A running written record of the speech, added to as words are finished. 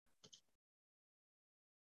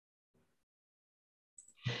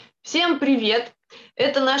Всем привет!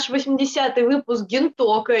 Это наш 80-й выпуск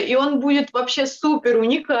ГЕН-ТОКа, и он будет вообще супер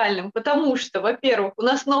уникальным, потому что, во-первых, у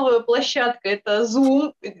нас новая площадка – это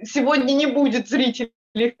Zoom. Сегодня не будет зрителей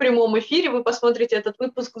в прямом эфире, вы посмотрите этот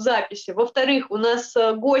выпуск в записи. Во-вторых, у нас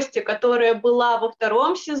гостья, которая была во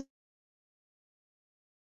втором сезоне,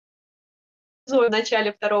 в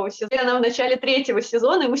начале второго сезона, она в начале третьего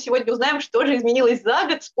сезона, и мы сегодня узнаем, что же изменилось за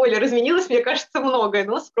год. Спойлер, изменилось, мне кажется, многое,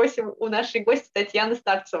 но спросим у нашей гости Татьяны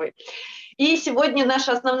Старцевой. И сегодня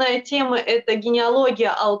наша основная тема – это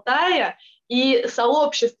генеалогия Алтая и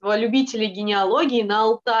сообщество любителей генеалогии на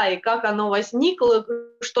Алтае, как оно возникло,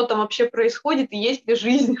 что там вообще происходит и есть ли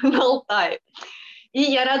жизнь на Алтае. И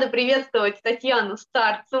я рада приветствовать Татьяну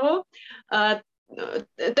Старцеву.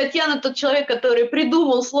 Татьяна тот человек, который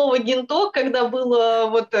придумал слово ГЕН-ТОК, когда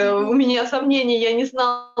было у меня сомнений, я не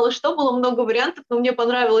знала, что было, много вариантов, но мне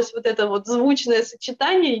понравилось вот это вот звучное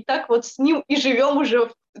сочетание, и так вот с ним и живем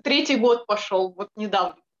уже, третий год пошел, вот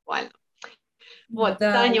недавно буквально. Вот,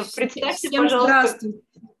 да, Таня, представьте, всем пожалуйста, здравствуйте.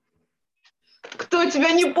 кто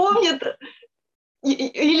тебя не помнит.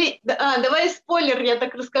 Давай спойлер, я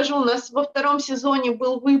так расскажу. У нас во втором сезоне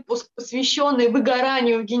был выпуск, посвященный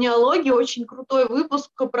выгоранию в генеалогии. Очень крутой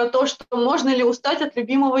выпуск про то, что можно ли устать от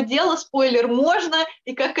любимого дела. Спойлер, можно,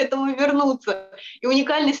 и как к этому вернуться. И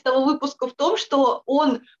уникальность того выпуска в том, что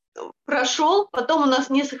он прошел, потом у нас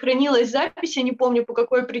не сохранилась запись, я не помню по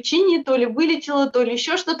какой причине, то ли вылетело, то ли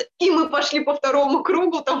еще что-то, и мы пошли по второму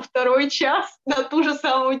кругу, там второй час, на ту же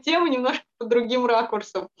самую тему, немножко под другим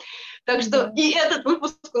ракурсом. Так что и этот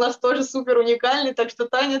выпуск у нас тоже супер уникальный, так что,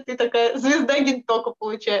 Таня, ты такая звезда ГЕН-ТОКа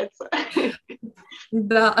получается.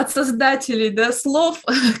 Да, от создателей, да, слов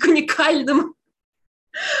к уникальным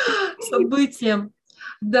событиям.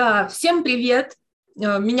 Да, всем привет.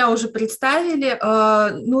 Меня уже представили,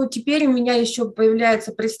 но теперь у меня еще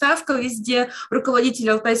появляется приставка везде руководитель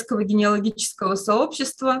Алтайского генеалогического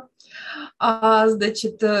сообщества.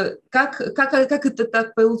 Значит, как это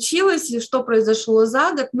так получилось, и что произошло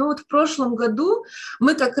за год? Ну вот в прошлом году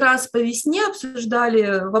мы как раз по весне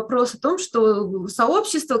обсуждали вопрос о том, что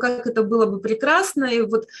сообщество, как это было бы прекрасно, и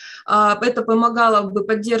вот это помогало бы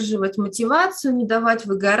поддерживать мотивацию, не давать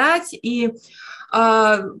выгорать, и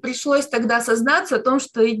пришлось тогда осознаться о том,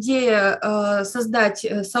 что идея создать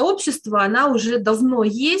сообщество, она уже давно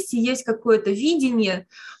есть, и есть какое-то видение,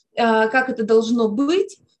 как это должно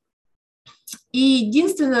быть. И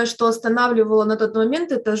единственное, что останавливало на тот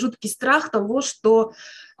момент, это жуткий страх того, что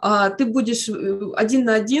ты будешь один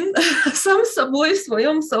на один сам с собой в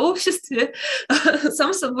своем сообществе,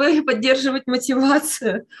 сам с собой поддерживать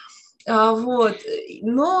мотивацию. Вот.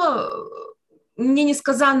 Но мне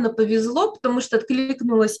несказанно повезло, потому что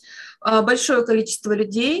откликнулось большое количество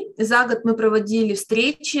людей. За год мы проводили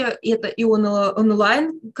встречи, это и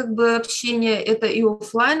онлайн как бы общение, это и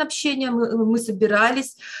офлайн общение. Мы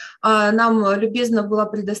собирались. Нам любезно была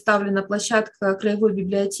предоставлена площадка краевой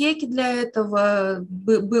библиотеки для этого.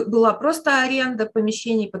 Была просто аренда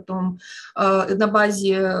помещений, потом на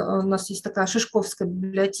базе у нас есть такая Шишковская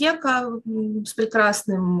библиотека с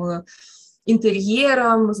прекрасным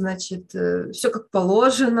интерьером, значит, все как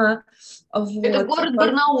положено. Вот. Это город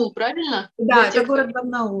Барнаул, правильно? Да, это город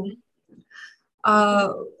Барнаул.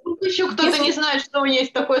 Еще кто-то не знает, что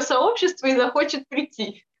есть такое сообщество и захочет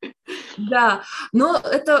прийти. Да, но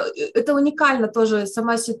это уникально тоже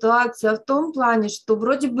сама ситуация в том плане, что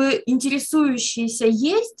вроде бы интересующиеся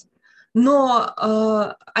есть, но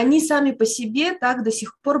они сами по себе так до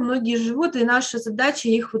сих пор многие живут, и наша задача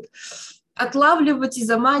их вот отлавливать и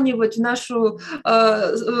заманивать в нашу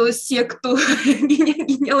секту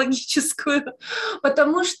генеалогическую,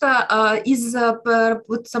 потому что из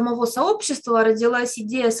вот самого сообщества родилась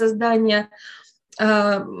идея создания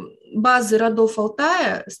базы родов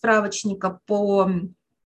Алтая, справочника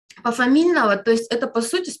пофамильного, то есть это, по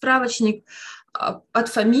сути, справочник от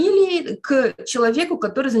фамилии к человеку,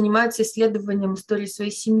 который занимается исследованием истории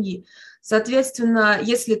своей семьи. Соответственно,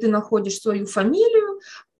 если ты находишь свою фамилию,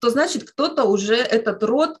 то значит, кто-то уже этот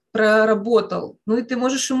род проработал. Ну и ты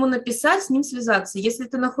можешь ему написать, с ним связаться. Если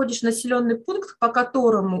ты находишь населенный пункт, по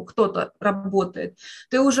которому кто-то работает,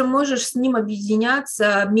 ты уже можешь с ним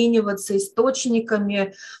объединяться, обмениваться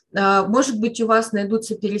источниками. Может быть, у вас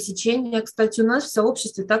найдутся пересечения. Кстати, у нас в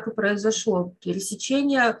сообществе так и произошло.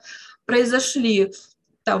 Пересечения произошли.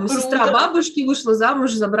 Там сестра бабушки вышла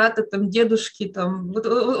замуж за брата там, дедушки, там, вот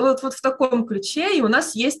в таком ключе. И у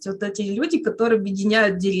нас есть вот эти люди, которые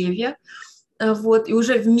объединяют деревья, вот, и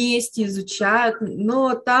уже вместе изучают.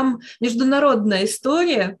 Но там международная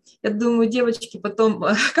история. Я думаю, девочки потом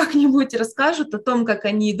как-нибудь расскажут о том, как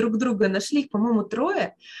они друг друга нашли. Их, по-моему,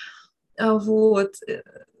 3. Вот.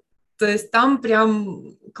 То есть там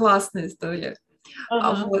прям классная история.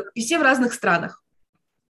 Вот. И все в разных странах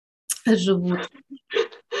живут.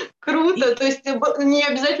 Круто, то есть не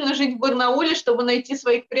обязательно жить в Барнауле, чтобы найти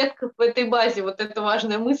своих предков в этой базе. Вот это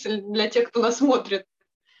важная мысль для тех, кто нас смотрит.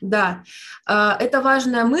 Да, это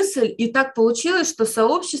важная мысль, и так получилось, что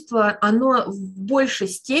сообщество, оно в большей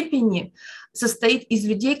степени состоит из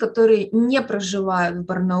людей, которые не проживают в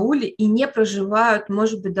Барнауле и не проживают,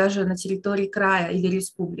 может быть, даже на территории края или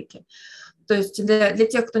республики. То есть для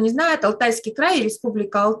тех, кто не знает, Алтайский край и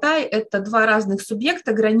Республика Алтай – это два разных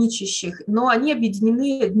субъекта, граничащих, но они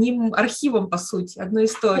объединены одним архивом, по сути, одной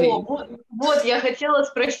историей. Вот, я хотела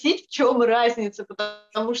спросить, в чем разница,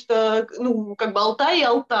 потому что, ну, как бы Алтай и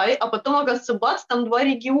Алтай, а потом, оказывается, бац, там два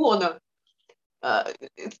региона.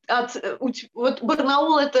 Вот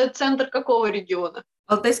Барнаул – это центр какого региона?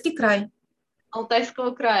 Алтайский край.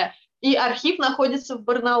 Алтайского края. И архив находится в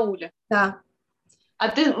Барнауле. Да. А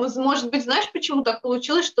ты, может быть, знаешь, почему так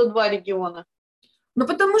получилось, что два региона? Ну,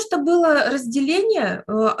 потому что было разделение,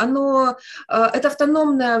 это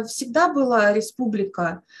автономная всегда была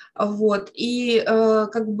республика, вот, и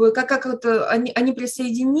как бы, как это, они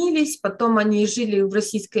присоединились, потом они жили в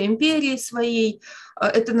Российской империи своей,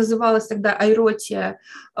 это называлось тогда Айротия,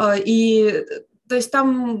 и, то есть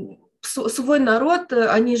там свой народ,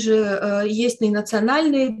 они же есть и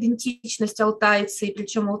национальная идентичность алтайцы,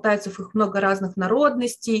 причем алтайцев их много разных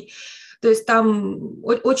народностей. То есть там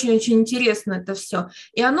очень-очень интересно это все.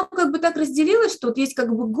 И оно как бы так разделилось, что вот есть как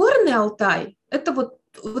бы горный Алтай, это вот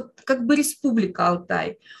как бы республика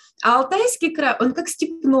Алтай, а Алтайский край, он как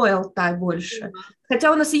степной Алтай больше.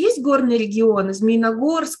 Хотя у нас и есть горные регионы,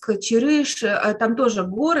 Змеиногорск, Черыш, там тоже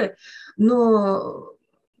горы, но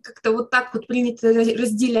как-то вот так вот принято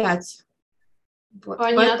разделять. Вот.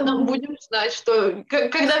 Понятно, Поэтому... будем знать, что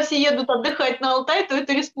когда все едут отдыхать на Алтай, то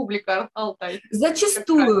это республика Алтай.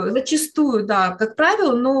 Зачастую, да, как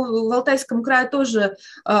правило, но в Алтайском крае тоже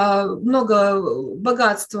много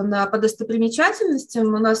богатства по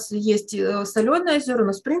достопримечательностям. У нас есть соленые озера, у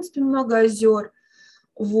нас, в принципе, много озер.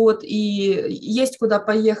 Вот, и есть куда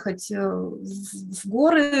поехать в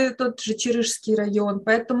горы, тот же Черышский район,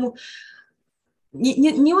 поэтому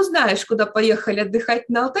не узнаешь, куда поехали отдыхать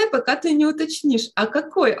на Алтай, пока ты не уточнишь, а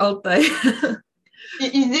какой Алтай?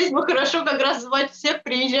 И здесь бы хорошо как раз звать всех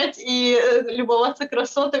приезжать и любоваться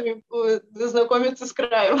красотами, знакомиться с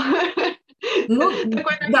краем. Ну,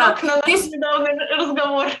 Такой да. намек на наш недавний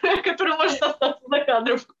разговор, который может остаться за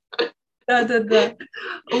кадром. Да.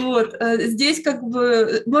 Вот. Здесь как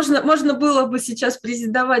бы можно было бы сейчас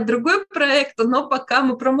презентовать другой проект, но пока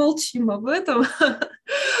мы промолчим об этом.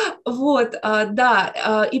 Вот,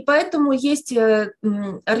 да, и поэтому есть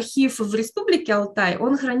архив в Республике Алтай,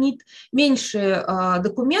 он хранит меньше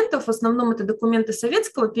документов, в основном это документы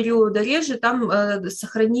советского периода, реже там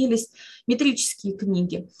сохранились метрические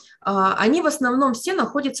книги. Они в основном все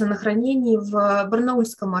находятся на хранении в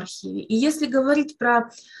Барнаульском архиве. И если говорить про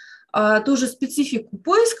ту же специфику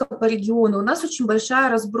поиска по региону, у нас очень большая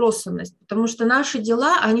разбросанность, потому что наши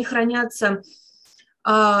дела, они хранятся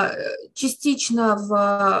частично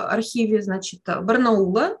в архиве, значит,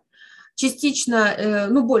 Барнаула, частично,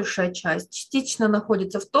 ну, большая часть, частично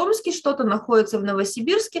находится в Томске, что-то находится в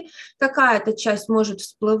Новосибирске, какая-то часть может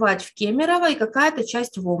всплывать в Кемерово и какая-то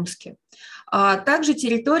часть в Омске. Также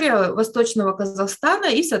территория Восточного Казахстана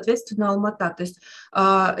и, соответственно, Алмата. То есть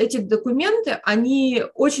эти документы, они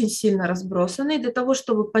очень сильно разбросаны. Для того,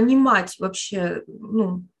 чтобы понимать вообще,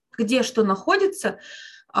 ну, где что находится,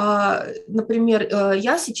 например,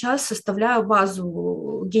 я сейчас составляю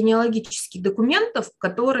базу генеалогических документов,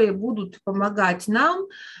 которые будут помогать нам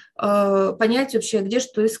понять вообще, где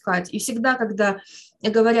что искать. И всегда, когда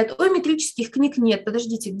говорят, ой, метрических книг нет,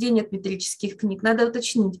 подождите, где нет метрических книг, надо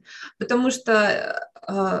уточнить, потому что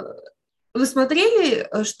вы смотрели,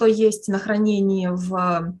 что есть на хранении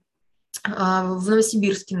в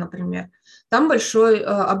Новосибирске, например, там большой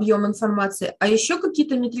объем информации, а еще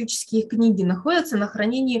какие-то метрические книги находятся на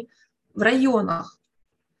хранении в районах.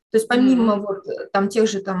 То есть помимо вот там тех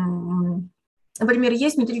же там, например,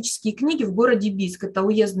 есть метрические книги в городе Бийск, это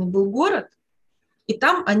уездный был город, и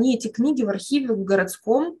там они, эти книги в архиве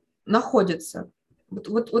городском находятся.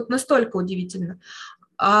 Вот настолько удивительно.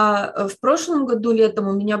 А в прошлом году летом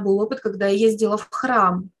у меня был опыт, когда я ездила в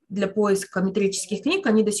храм для поиска метрических книг,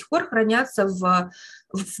 они до сих пор хранятся в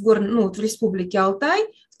Республике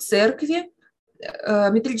Алтай, в церкви,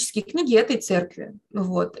 метрические книги этой церкви.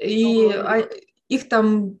 Вот. И их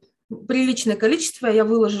там приличное количество, я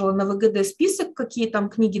выложила на ВГД список, какие там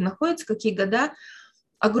книги находятся, какие года.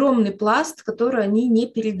 Огромный пласт, который они не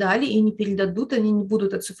передали и не передадут, они не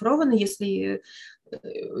будут оцифрованы, если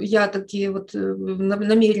я такие вот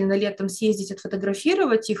намерена летом съездить,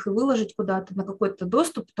 отфотографировать их и выложить куда-то на какой-то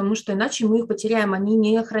доступ, потому что иначе мы их потеряем, они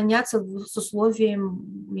не хранятся с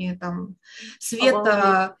условиями там Обалдеть.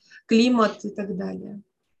 света, климат и так далее.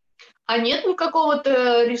 А нет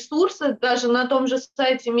какого-то ресурса даже на том же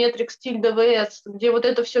сайте Метрик Стиль ДВС, где вот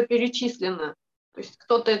это все перечислено? То есть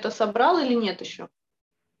кто-то это собрал или нет еще?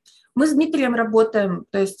 Мы с Дмитрием работаем,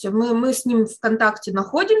 то есть мы с ним в контакте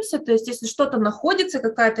находимся, то есть если что-то находится,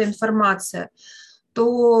 какая-то информация,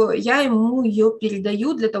 то я ему ее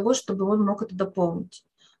передаю для того, чтобы он мог это дополнить.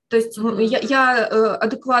 То есть я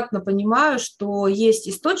адекватно понимаю, что есть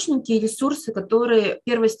источники и ресурсы, которые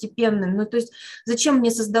первостепенные. Ну, то есть зачем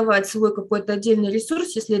мне создавать свой какой-то отдельный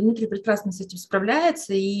ресурс, если Дмитрий прекрасно с этим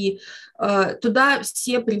справляется, и туда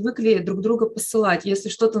все привыкли друг друга посылать, если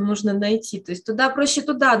что-то нужно найти. То есть проще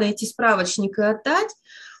туда найти справочник и отдать,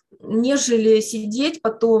 нежели сидеть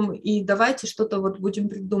потом и давайте что-то вот будем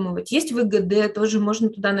придумывать. Есть ВГД, тоже можно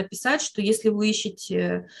туда написать, что если вы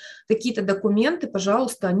ищете какие-то документы,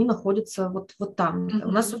 пожалуйста, они находятся вот там.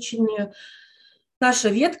 У нас наша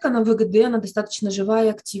ветка на ВГД, она достаточно живая и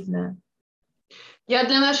активная. Я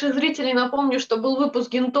для наших зрителей напомню, что был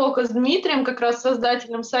выпуск ГЕН-ТОКа с Дмитрием, как раз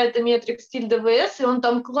создателем сайта Метрик Стиль ДВС, и он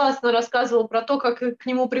там классно рассказывал про то, как к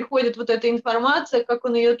нему приходит вот эта информация, как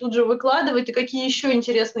он ее тут же выкладывает, и какие еще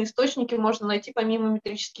интересные источники можно найти помимо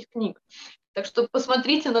метрических книг. Так что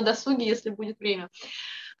посмотрите на досуге, если будет время.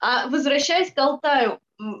 А возвращаясь к Алтаю,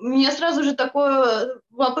 у меня сразу же такой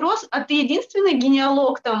вопрос, а ты единственный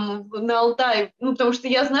генеалог там на Алтае? Ну, потому что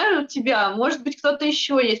я знаю тебя, может быть, кто-то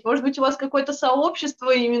еще есть, может быть, у вас какое-то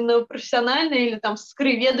сообщество именно профессиональное, или там с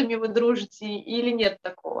краеведами вы дружите, или нет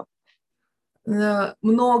такого?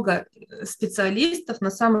 Много специалистов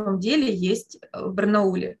на самом деле есть в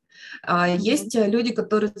Барнауле. Есть люди,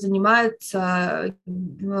 которые занимаются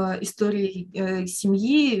историей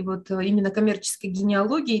семьи, вот именно коммерческой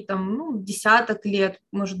генеалогией, там, десяток лет,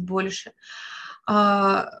 может, больше.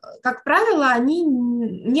 Как правило, они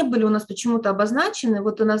не были у нас почему-то обозначены.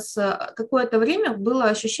 Вот у нас какое-то время было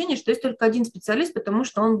ощущение, что есть только один специалист, потому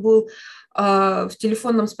что он был в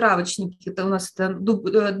телефонном справочнике. Это у нас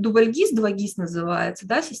дубльгиз, 2ГИС называется,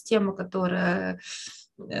 да, система, которая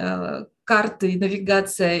карты,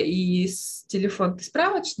 навигация и телефонный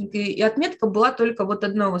справочник, и отметка была только вот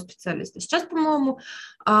одного специалиста. Сейчас, по-моему,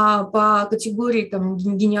 по категории там,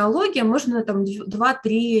 генеалогия можно там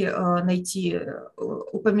 2-3 найти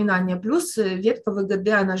упоминания, плюс ветка ВГД,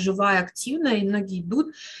 она живая, активная, и многие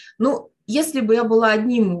идут. Ну, если бы я была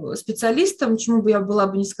одним специалистом, чему бы я была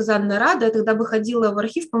бы несказанно рада, я тогда бы ходила в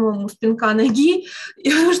архив, по-моему, с пинка ноги,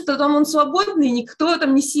 что там он свободный, никто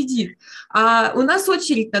там не сидит. А у нас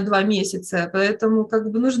очередь на 2 месяца, поэтому как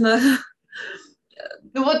бы нужно...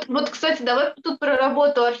 Ну вот, кстати, давай тут про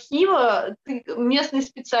работу архива. Ты местный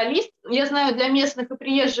специалист. Я знаю, для местных и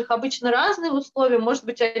приезжих обычно разные условия. Может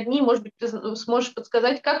быть, одни, может быть, ты сможешь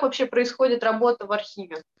подсказать, как вообще происходит работа в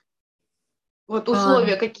архиве. Вот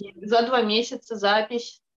условия какие? За 2 месяца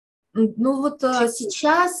запись? Ну вот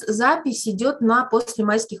сейчас запись идет на после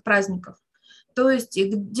майских праздников. То есть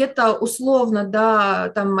где-то условно до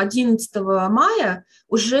там, 11 мая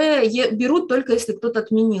уже берут только если кто-то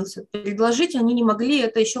отменился. Предложить они не могли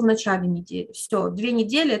это еще в начале недели. Все, 2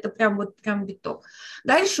 недели это прям биток.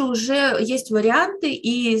 Дальше уже есть варианты,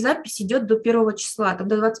 и запись идет до 1 числа. Там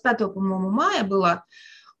до 25, по-моему, мая была.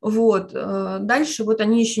 Вот. Дальше вот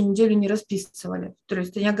они еще неделю не расписывали. То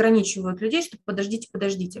есть они ограничивают людей, что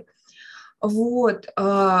подождите. Вот.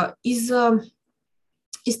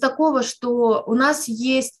 Из такого, что у нас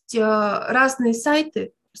есть разные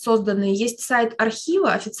сайты созданные, есть сайт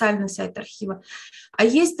архива, официальный сайт архива, а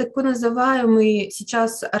есть такой называемый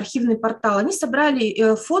сейчас архивный портал. Они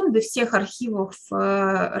собрали фонды всех архивов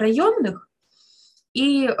районных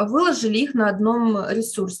и выложили их на одном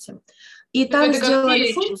ресурсе. И там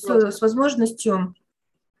сделали функцию с возможностью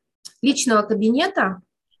личного кабинета.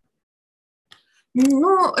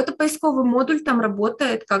 Ну, это поисковый модуль, там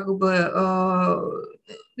работает как бы...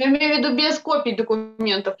 Я имею в виду без копий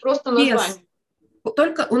документов, просто название.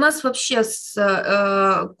 Только у нас вообще с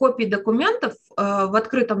копий документов в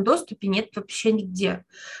открытом доступе нет вообще нигде.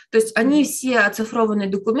 То есть они все оцифрованные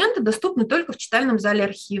документы доступны только в читальном зале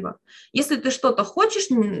архива. Если ты что-то хочешь,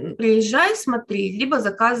 приезжай, смотри, либо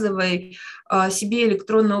заказывай себе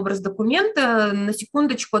электронный образ документа. На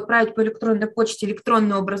секундочку отправить по электронной почте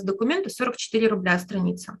электронный образ документа 44 рубля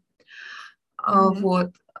страница. Вот.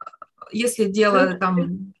 Если дело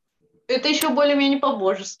там... Это еще более-менее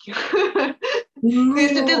по-божески.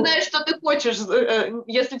 Если ты знаешь, что ты хочешь,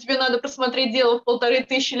 если тебе надо просмотреть дело в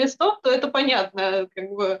 1500 листов, то это понятно, как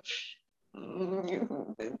бы.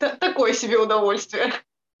 такое себе удовольствие.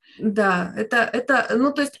 Да,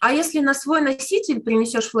 ну, то есть, а если на свой носитель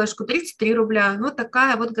принесешь флешку, 33 рубля, ну,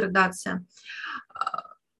 такая вот градация.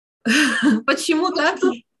 Почему так?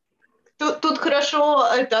 Тут хорошо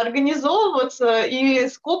организовываться и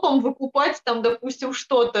скопом выкупать там, допустим,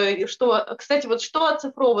 что-то. Кстати, вот что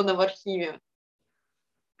оцифровано в архиве?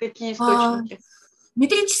 Какие источники?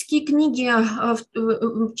 Метрические книги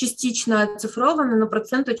частично оцифрованы, но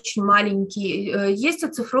процент очень маленький. Есть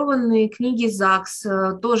оцифрованные книги ЗАГС,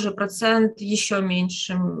 тоже процент еще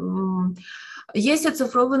меньше. Есть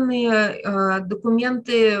оцифрованные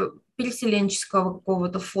документы переселенческого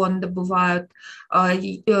какого-то фонда бывают,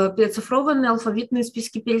 оцифрованные алфавитные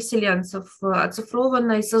списки переселенцев,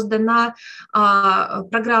 оцифрована и создана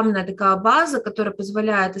программная такая база, которая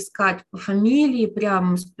позволяет искать по фамилии,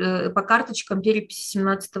 прям по карточкам переписи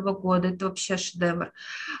 2017 года. Это вообще шедевр.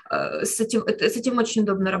 С этим очень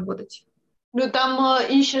удобно работать. Ну, там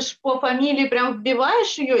ищешь по фамилии, прям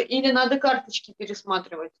вбиваешь ее, или надо карточки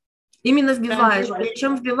пересматривать? Именно вбиваешь,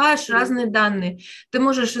 причем вбиваешь разные данные. Ты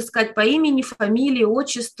можешь искать по имени, фамилии,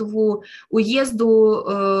 отчеству,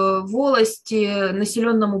 уезду, волости,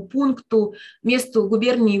 населенному пункту, месту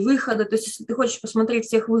губернии выхода. То есть если ты хочешь посмотреть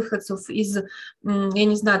всех выходцев из, я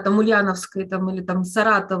не знаю, там Ульяновской там, или там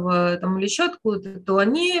Саратова там, или еще откуда-то, то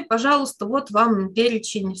они, пожалуйста, вот вам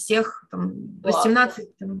перечень всех там,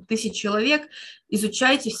 18 тысяч человек,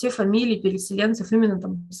 изучайте все фамилии переселенцев именно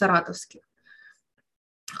там саратовских.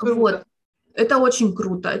 Круто. Вот. Это очень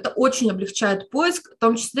круто, это очень облегчает поиск, в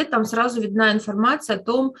том числе там сразу видна информация о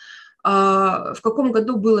том, в каком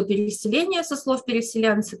году было переселение со слов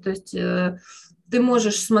переселенца, то есть ты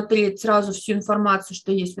можешь смотреть сразу всю информацию,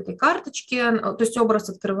 что есть в этой карточке, то есть образ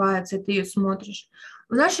открывается, и ты ее смотришь.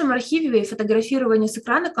 В нашем архиве фотографирование с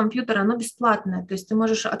экрана компьютера, оно бесплатное, то есть ты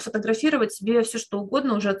можешь отфотографировать себе все, что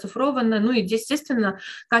угодно, уже оцифрованное, ну и, естественно,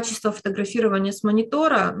 качество фотографирования с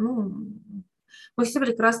монитора, ну, мы все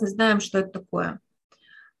прекрасно знаем, что это такое.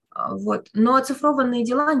 Вот. Но оцифрованные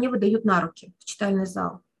дела не выдают на руки в читальный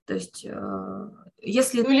зал. То есть,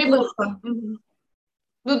 если плохо...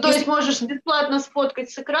 Ну, то есть можешь бесплатно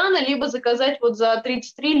сфоткать с экрана, либо заказать вот за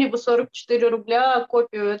 33, либо 44 рубля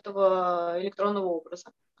копию этого электронного образа.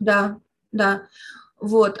 Да, да.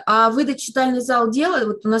 Вот. А выдать читальный зал делает,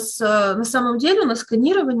 вот у нас на самом деле у нас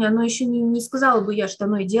сканирование, оно еще не сказала бы я, что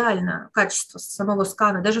оно идеально, качество самого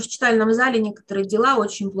скана. Даже в читальном зале некоторые дела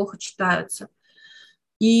очень плохо читаются.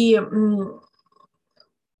 И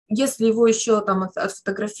если его еще там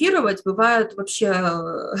отфотографировать, бывает вообще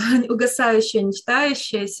угасающая, не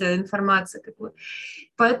читающаяся информация.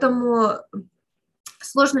 Поэтому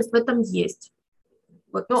сложность в этом есть.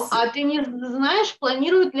 Вот. Ну, а ты не знаешь,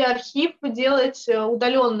 планирует ли архив делать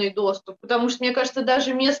удаленный доступ? Потому что, мне кажется,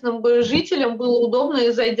 даже местным жителям было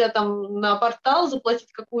удобно, зайдя там на портал,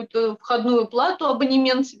 заплатить какую-то входную плату,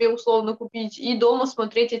 абонемент себе условно купить, и дома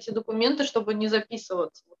смотреть эти документы, чтобы не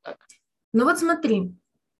записываться вот так. Ну вот смотри,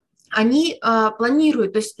 они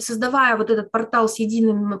планируют, то есть создавая вот этот портал с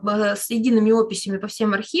едиными описями по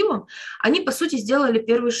всем архивам, они, по сути, сделали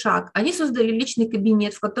первый шаг. Они создали личный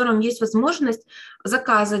кабинет, в котором есть возможность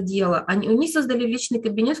заказа дела. Они создали личный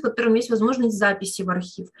кабинет, в котором есть возможность записи в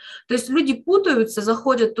архив. То есть люди путаются,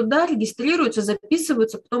 заходят туда, регистрируются,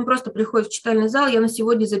 записываются, потом просто приходят в читальный зал, я на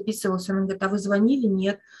сегодня записывался. Она говорит, а вы звонили?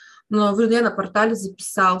 Нет. Ну, я на портале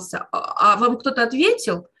записался. А вам кто-то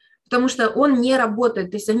ответил? Потому что он не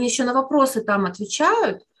работает, то есть они еще на вопросы там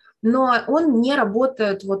отвечают, но он не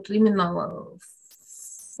работает вот именно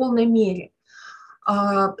в полной мере.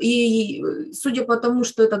 И судя по тому,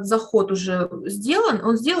 что этот заход уже сделан,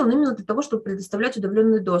 он сделан именно для того, чтобы предоставлять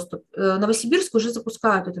удаленный доступ. Новосибирск уже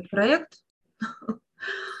запускают этот проект.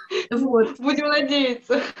 Вот. Будем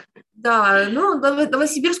надеяться. Да, ну,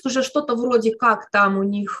 Новосибирск уже что-то вроде как там у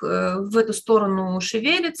них в эту сторону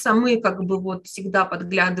шевелится, мы как бы вот всегда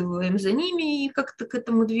подглядываем за ними и как-то к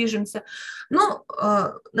этому движемся. Но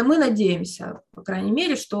мы надеемся, по крайней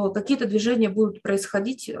мере, что какие-то движения будут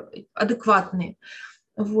происходить адекватные.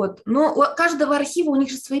 Вот. Но у каждого архива у них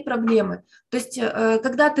же свои проблемы. То есть,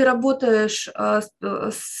 когда ты работаешь,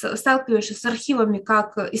 сталкиваешься с архивами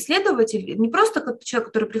как исследователь, не просто как человек,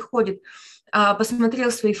 который приходит,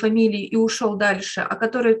 посмотрел свои фамилии и ушел дальше, а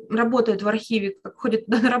который работает в архиве, ходит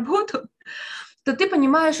туда на работу, то ты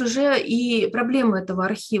понимаешь уже и проблемы этого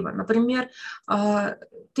архива. Например,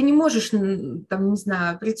 ты не можешь, там, не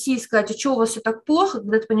знаю, прийти и сказать, а что у вас все так плохо,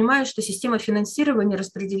 когда ты понимаешь, что система финансирования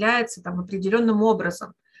распределяется там определенным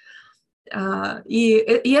образом. И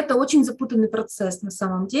это очень запутанный процесс на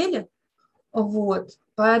самом деле. Вот.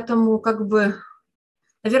 Поэтому, как бы,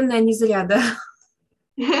 наверное, не зря, да?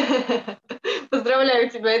 поздравляю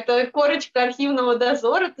тебя. Это корочка архивного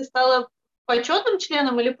дозора. Ты стала почетным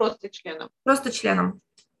членом или просто членом? Просто членом.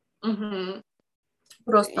 Угу.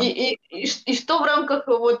 Просто. И что в рамках,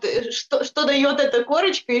 вот, что дает эта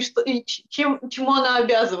корочка, чему она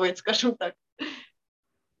обязывает, скажем так?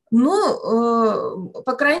 Ну,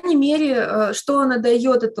 по крайней мере, что она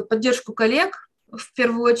дает, это поддержку коллег, в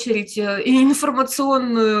первую очередь, и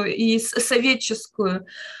информационную, и советческую.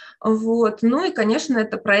 Вот. Ну и, конечно,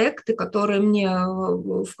 это проекты, которые мне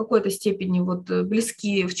в какой-то степени вот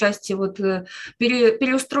близки в части вот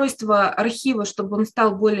переустройства архива, чтобы он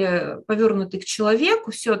стал более повернутый к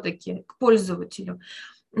человеку все-таки, к пользователю.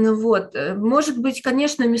 Вот. Может быть,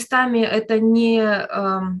 конечно, местами это не...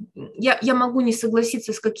 Я могу не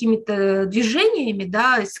согласиться с какими-то движениями,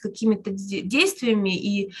 да, с какими-то действиями,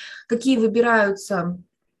 и какие выбираются,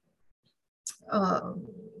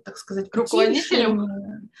 так сказать, пути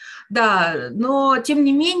решения. Да, но тем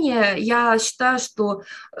не менее я считаю, что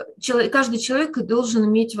каждый человек должен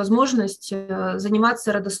иметь возможность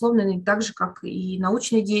заниматься родословной так же, как и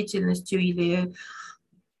научной деятельностью, или...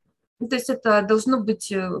 То есть это должно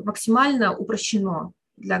быть максимально упрощено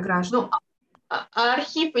для граждан. Ну, а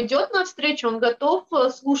архив идет навстречу, он готов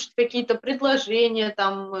слушать какие-то предложения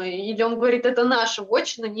там, или он говорит, это наша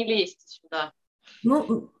вотчина, не лезьте сюда?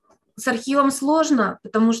 Ну, с архивом сложно,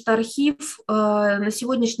 потому что архив на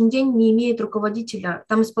сегодняшний день не имеет руководителя,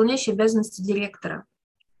 там исполняющий обязанности директора.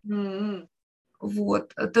 Mm-hmm.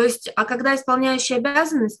 Вот, то есть, а когда исполняющий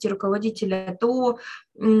обязанности руководителя, то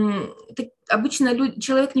обычно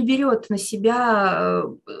человек не берет на себя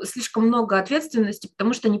слишком много ответственности,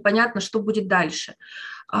 потому что непонятно, что будет дальше.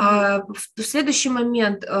 В следующий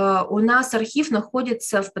момент у нас архив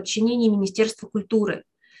находится в подчинении Министерства культуры.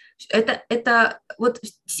 Это вот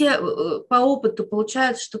все по опыту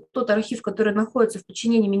получается, что тот архив, который находится в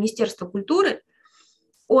подчинении Министерства культуры,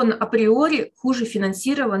 он априори хуже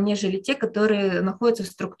финансирован, нежели те, которые находятся в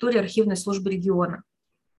структуре архивной службы региона.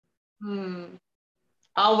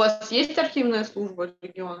 А у вас есть архивная служба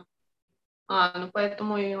региона? Ну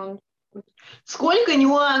поэтому и он... Сколько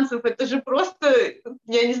нюансов, это же просто,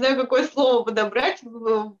 я не знаю, какое слово подобрать.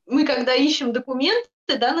 Мы, когда ищем документы,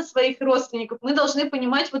 да, на своих родственников, мы должны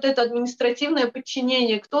понимать вот это административное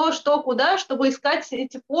подчинение, кто, что, куда, чтобы искать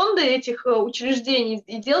эти фонды этих учреждений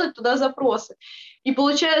и делать туда запросы. И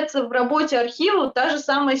получается, в работе архива та же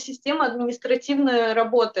самая система административная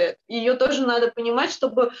работает. Ее тоже надо понимать,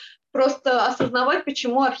 чтобы просто осознавать,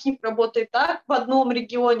 почему архив работает так в одном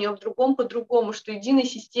регионе, а в другом по-другому, что единой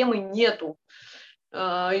системы нету.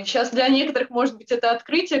 И сейчас для некоторых, может быть, это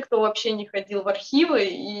открытие, кто вообще не ходил в архивы.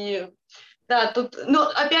 И да, тут, но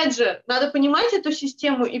опять же, надо понимать эту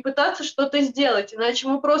систему и пытаться что-то сделать, иначе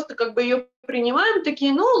мы просто как бы ее принимаем,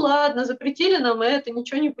 такие, ну ладно, запретили нам это,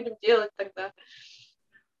 ничего не будем делать тогда.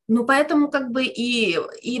 Ну, поэтому как бы и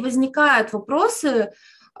возникают вопросы,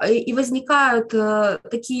 и возникают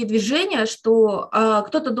такие движения, что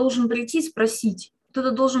кто-то должен прийти и спросить,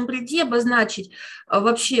 кто-то должен прийти, обозначить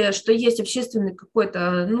вообще, что есть общественный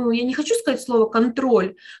какой-то, ну, я не хочу сказать слово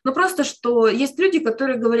контроль, но просто, что есть люди,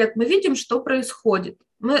 которые говорят, мы видим, что происходит,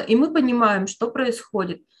 и мы понимаем, что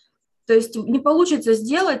происходит. То есть не получится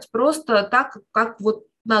сделать просто так, как вот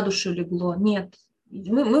на душу легло, нет.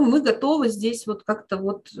 Мы готовы здесь вот как-то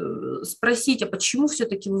вот спросить, а почему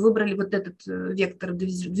все-таки вы выбрали вот этот вектор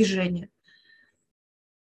движения?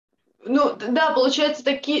 Ну, да, получается,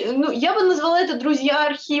 такие, ну, я бы назвала это друзья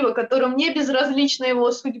архива, которым не безразлична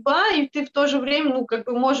его судьба, и ты в то же время, ну, как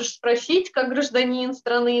бы можешь спросить, как гражданин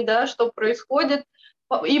страны, да, что происходит,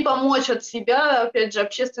 и помочь от себя, опять же,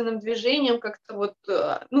 общественным движением как-то вот,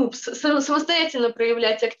 ну, самостоятельно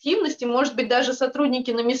проявлять активность, и, может быть, даже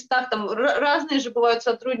сотрудники на местах, там разные же бывают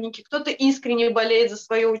сотрудники, кто-то искренне болеет за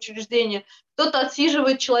свое учреждение, кто-то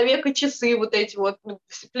отсиживает человека часы вот эти вот,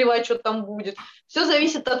 плевать, что там будет. Все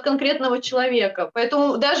зависит от конкретного человека.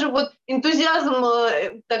 Поэтому даже вот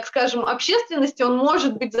энтузиазм, так скажем, общественности, он,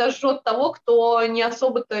 может быть, зажжет того, кто не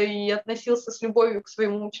особо-то и относился с любовью к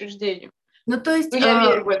своему учреждению. Ну, то есть, я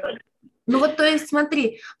верю в это. Ну вот, то есть,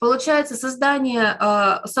 смотри, получается, создание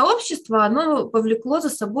сообщества, оно повлекло за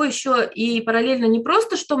собой еще и параллельно не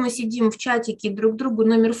просто, что мы сидим в чатике и друг другу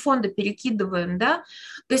номер фонда перекидываем, да,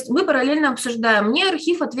 то есть мы параллельно обсуждаем, мне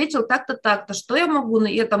архив ответил так-то, так-то, что я могу,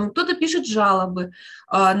 кто-то пишет жалобы,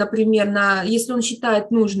 например, если он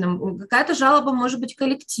считает нужным, какая-то жалоба может быть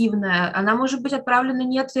коллективная, она может быть отправлена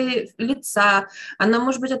не от лица, она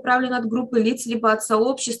может быть отправлена от группы лиц, либо от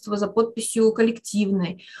сообщества за подписью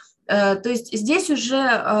коллективной. То есть здесь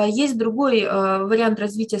уже есть другой вариант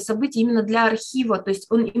развития событий именно для архива. То есть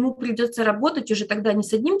ему придется работать уже тогда не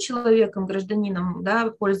с одним человеком, гражданином,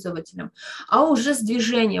 да, пользователем, а уже с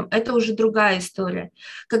движением. Это уже другая история.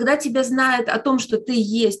 Когда тебя знает о том, что ты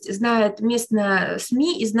есть, знает местное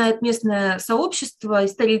СМИ и знает местное сообщество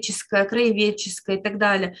историческое, краеведческое и так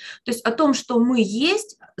далее. То есть о том, что мы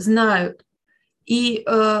есть, знают. И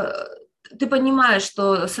ты понимаешь,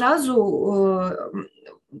 что сразу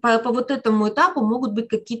по вот этому этапу могут быть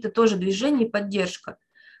какие-то тоже движения и поддержка.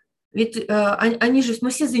 Ведь они же, мы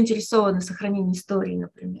все заинтересованы в сохранении истории,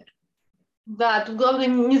 например. Да, тут главное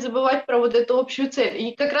не забывать про вот эту общую цель.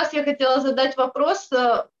 И как раз я хотела задать вопрос,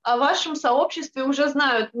 о вашем сообществе уже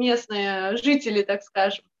знают местные жители, так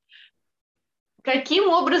скажем. Каким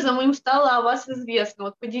образом им стало о вас известно?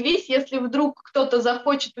 Вот поделись, если вдруг кто-то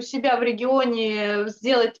захочет у себя в регионе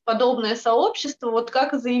сделать подобное сообщество, вот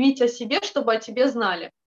как заявить о себе, чтобы о тебе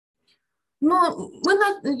знали? Ну,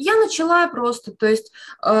 я начала просто, то есть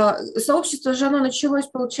сообщество же, оно началось,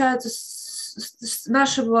 получается, с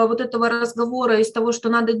нашего вот этого разговора, из того, что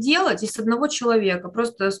надо делать, из одного человека,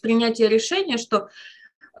 просто с принятия решения, что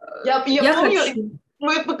Я я помню, хочу.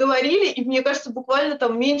 мы поговорили, и мне кажется, буквально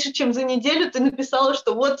там меньше, чем за неделю ты написала,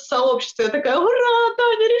 что вот сообщество. Я такая, ура,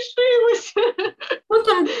 Таня решилась! Ну,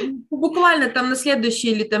 там буквально там на следующий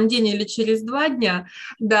или там день, или через 2 дня,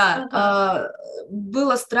 да, Ага.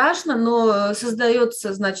 было страшно, но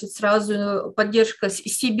создается, значит, сразу поддержка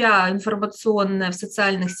себя информационная в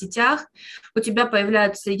социальных сетях, у тебя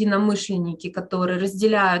появляются единомышленники, которые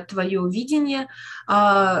разделяют твое видение,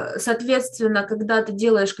 соответственно, когда ты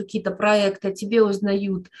делаешь какие-то проекты, о тебе узнают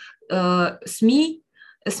СМИ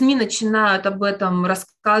начинают об этом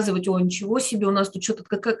рассказывать, о, ничего себе, у нас тут что-то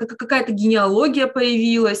какая-то генеалогия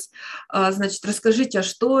появилась, значит, расскажите, а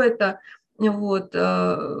что это, вот,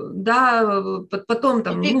 да, потом И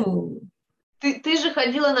там, ну... ты же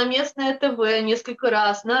ходила на местное ТВ несколько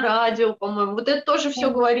раз, на радио, по-моему. Вот это тоже все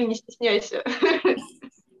говори, не стесняйся.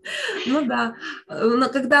 Ну да, но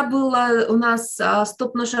когда был у нас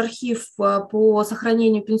стоп-наш архив по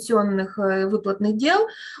сохранению пенсионных выплатных дел,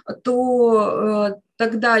 то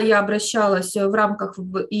тогда я обращалась в рамках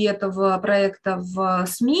и этого проекта в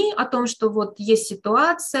СМИ о том, что вот есть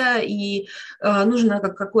ситуация и нужно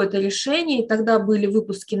какое-то решение. И тогда были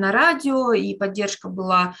выпуски на радио, и поддержка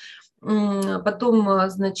была. Потом,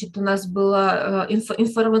 значит, у нас было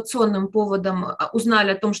информационным поводом, узнали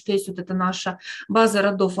о том, что есть вот эта наша база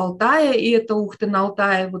родов Алтая, и это ух ты, на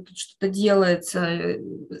Алтае вот тут что-то делается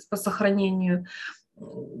по сохранению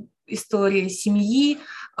истории семьи.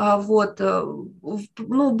 Вот.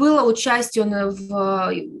 Ну, было участие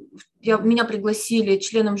меня пригласили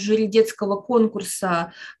членом жюри детского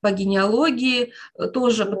конкурса по генеалогии,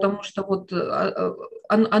 тоже потому что вот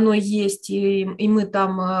оно есть, и мы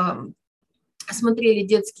там смотрели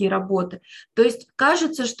детские работы. То есть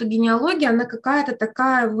кажется, что генеалогия, она какая-то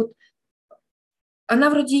такая вот, она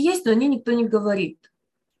вроде есть, но о ней никто не говорит.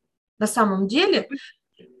 На самом деле,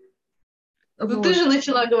 Ну ты вот. же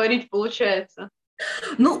начала говорить, получается.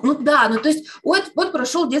 Ну да, ну то есть вот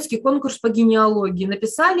прошел детский конкурс по генеалогии,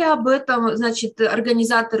 написали об этом, значит,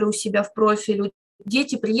 организаторы у себя в профиле,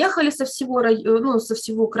 дети приехали со всего, ну, со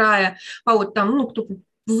всего края, вот там, ну, кто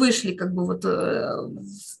вышли как бы вот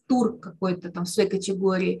в тур какой-то там в своей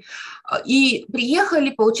категории, и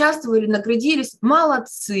приехали, поучаствовали, наградились,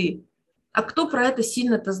 молодцы. А кто про это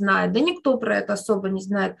сильно-то знает? Да никто про это особо не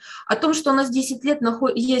знает. О том, что у нас 10 лет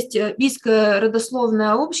есть бийское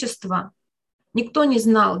родословное общество, никто не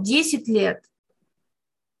знал. 10 лет.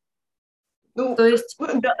 Ну, То есть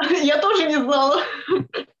да, я тоже не знала.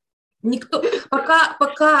 никто, пока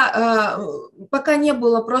не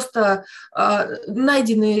было просто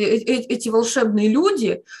найдены эти волшебные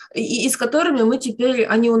люди, и с которыми мы теперь,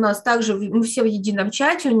 они у нас также, мы все в едином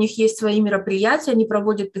чате, у них есть свои мероприятия, они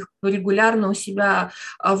проводят их регулярно у себя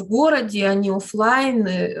в городе, они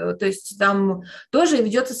офлайн, то есть там тоже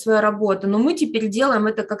ведется своя работа, но мы теперь делаем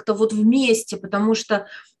это как-то вот вместе, потому что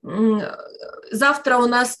завтра у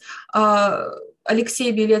нас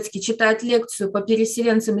Алексей Белецкий читает лекцию по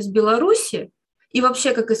переселенцам из Беларуси, и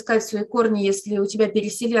вообще, как искать свои корни, если у тебя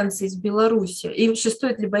переселенцы из Беларуси, и вообще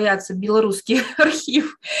стоит ли бояться белорусский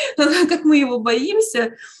архив, как мы его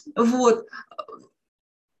боимся, вот.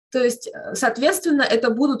 То есть, соответственно, это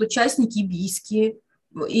будут участники бийские,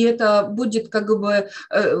 и это будет как бы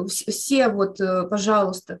все вот,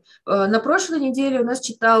 пожалуйста. На прошлой неделе у нас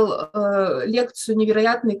читал лекцию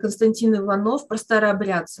невероятный Константин Иванов про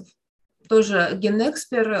старообрядцев. Тоже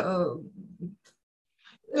генэкспер.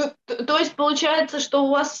 Ну, то есть получается, что у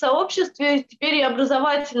вас в сообществе теперь и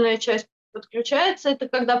образовательная часть подключается. Это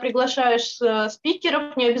когда приглашаешь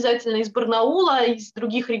спикеров, не обязательно из Барнаула, а из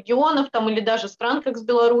других регионов там, или даже стран, как с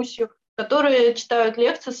Беларусью, которые читают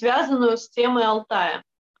лекцию, связанную с темой Алтая.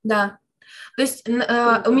 Да. То есть у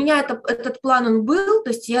меня этот план он был,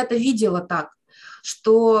 то есть я это видела так,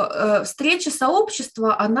 что встреча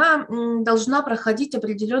сообщества, она должна проходить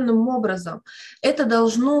определенным образом. Это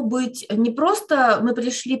должно быть не просто мы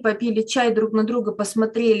пришли, попили чай друг на друга,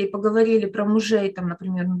 посмотрели, поговорили про мужей, там,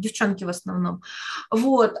 например, девчонки в основном,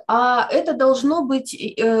 вот, а это должно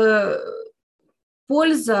быть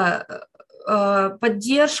польза,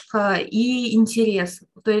 поддержка и интерес.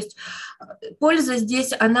 То есть польза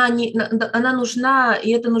здесь, она нужна, и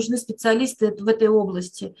это нужны специалисты в этой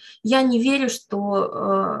области. Я не верю,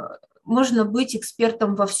 что можно быть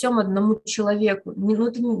экспертом во всем одному человеку.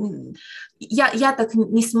 Я так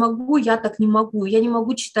не смогу, я так не могу. Я не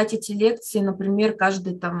могу читать эти лекции, например,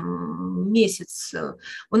 каждый там месяц.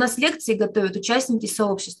 У нас лекции готовят участники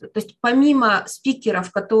сообщества. То есть помимо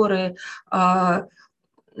спикеров, которые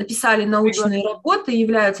написали научные работы,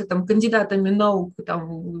 являются там кандидатами наук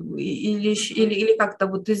там, или как-то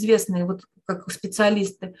вот известные вот, как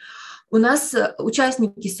специалисты, у нас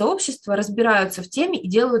участники сообщества разбираются в теме и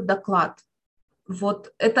делают доклад.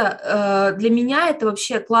 Вот это для меня это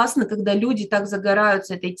вообще классно, когда люди так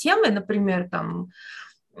загораются этой темой, например, там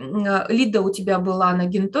Лида у тебя была на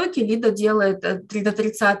ГЕН-ТОКе, Лида делает до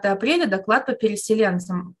 30 апреля доклад по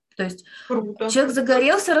переселенцам. То есть Круто. Человек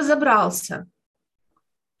загорелся, разобрался.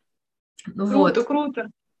 Круто, вот.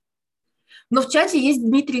 Круто. Но в чате есть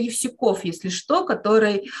Дмитрий Евсюков, если что,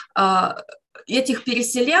 который этих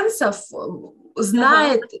переселенцев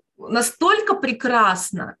знает настолько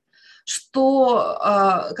прекрасно, что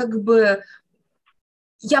как бы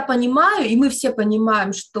я понимаю, и мы все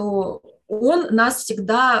понимаем, что он нас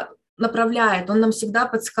всегда направляет, он нам всегда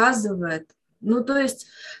подсказывает. Ну, то есть...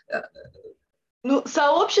 Ну,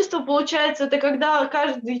 сообщество, получается, это когда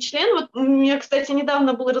каждый член, вот у меня, кстати,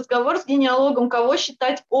 недавно был разговор с генеалогом, кого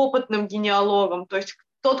считать опытным генеалогом, то есть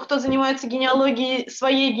тот, кто занимается генеалогией,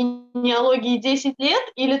 своей генеалогией 10 лет,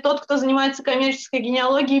 или тот, кто занимается коммерческой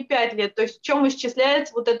генеалогией 5 лет, то есть в чем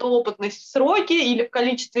исчисляется вот эта опытность, в сроке или в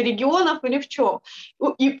количестве регионов, или в чем.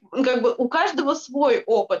 И как бы у каждого свой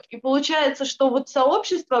опыт, и получается, что вот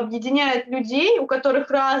сообщество объединяет людей, у которых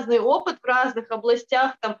разный опыт в разных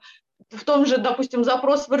областях, там, в том же, допустим,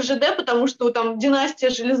 запрос в РЖД, потому что там династия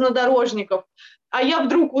железнодорожников, а я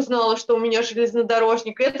вдруг узнала, что у меня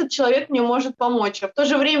железнодорожник, и этот человек мне может помочь. А в то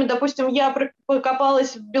же время, допустим, я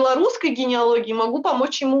покопалась в белорусской генеалогии, могу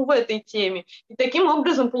помочь ему в этой теме. И таким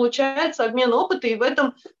образом получается обмен опыта, и в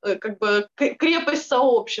этом как бы крепость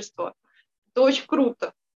сообщества. Это очень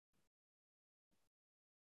круто.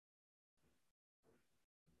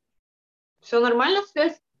 Все нормально,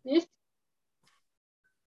 связь есть?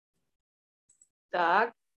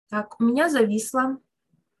 Так, у меня зависло.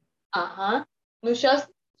 Ага. Ну, сейчас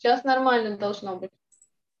нормально должно быть.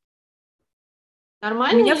 У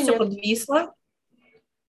Нормально меня или все нет? подвисло.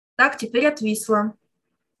 Так, теперь отвисло.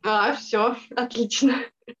 Все, отлично.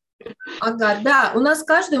 Ага, да, у нас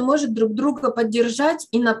каждый может друг друга поддержать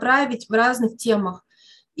и направить в разных темах.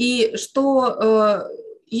 И что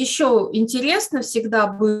еще интересно всегда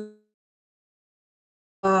было,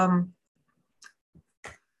 как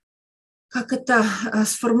это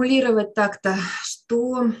сформулировать так-то,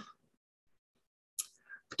 что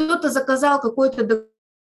кто-то заказал какой-то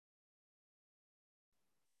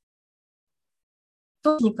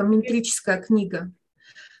метрическая книга.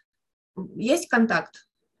 Есть контакт?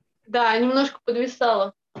 Да, немножко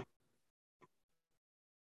подвисало.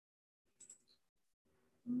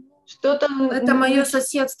 Что-то... Это мое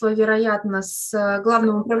соседство, вероятно, с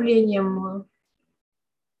главным управлением.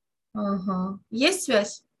 Ага. Есть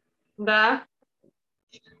связь? Да.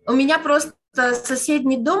 У меня просто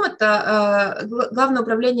соседний дом – это главное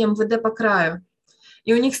управление МВД по краю.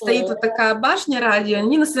 И у них стоит вот такая башня радио,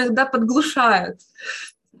 они нас иногда подглушают.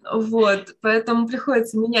 Вот, поэтому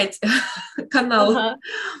приходится менять канал. Ага.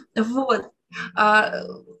 Вот.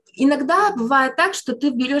 Иногда бывает так, что ты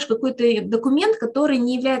берешь какой-то документ, который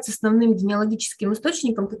не является основным генеалогическим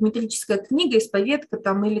источником, как метрическая книга, исповедка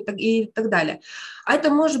там, и так далее. А это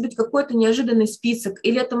может быть какой-то неожиданный список,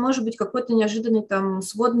 или это может быть какой-то неожиданный там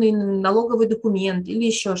сводный налоговый документ, или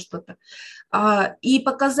еще что-то. И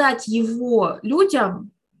показать его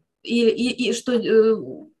людям, и что,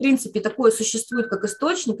 в принципе, такое существует, как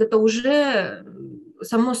источник, это уже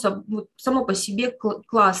само по себе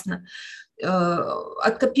классно.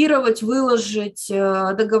 Откопировать, выложить,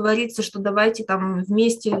 договориться, что давайте там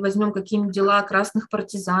вместе возьмем какие-нибудь дела красных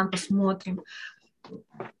партизан, посмотрим.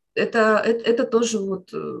 Это тоже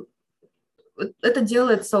вот это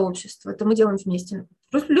делает сообщество, это мы делаем вместе.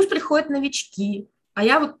 Плюс приходят новички, а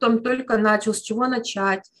я вот там только начал, с чего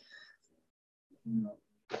начать.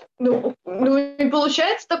 Ну, и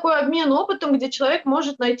получается такой обмен опытом, где человек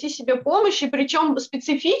может найти себе помощь, и причем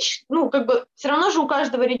все равно же у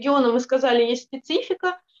каждого региона, мы сказали, есть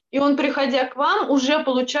специфика, и он, приходя к вам, уже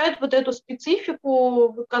получает вот эту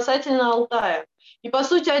специфику касательно Алтая. И, по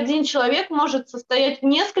сути, один человек может состоять в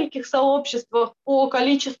нескольких сообществах по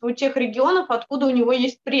количеству тех регионов, откуда у него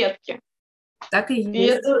есть предки. Так и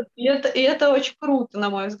есть. Это очень круто, на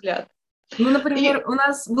мой взгляд. Ну, например, у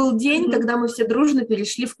нас был день, когда мы все дружно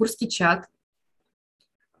перешли в курский чат.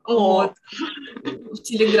 Вот, в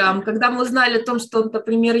Телеграм. Когда мы узнали о том, что он,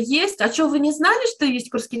 например, есть, а что, вы не знали, что есть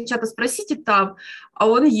курский чат, а спросите там, а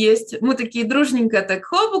он есть. Мы такие дружненько так,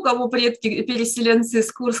 хоп, у кого предки переселенцы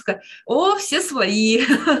из Курска, о, все свои.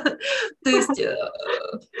 То есть...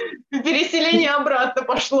 Переселение обратно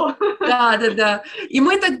пошло. Да. И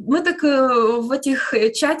мы так в этих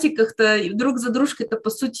чатиках-то друг за дружкой-то, по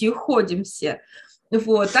сути, и ходим все.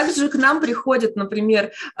 Вот. Также к нам приходят,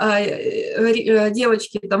 например,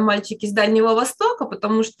 девочки, там, мальчики с Дальнего Востока,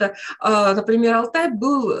 потому что, например, Алтай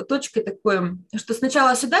был точкой такой, что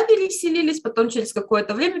сначала сюда переселились, потом через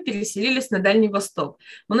какое-то время переселились на Дальний Восток.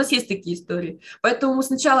 У нас есть такие истории. Поэтому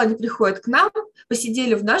сначала они приходят к нам,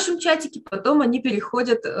 посидели в нашем чатике, потом они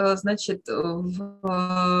переходят, значит,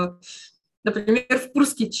 например, в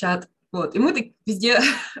курский чат. Вот. И мы так везде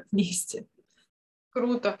вместе.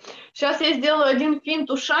 Круто. Сейчас я сделаю один финт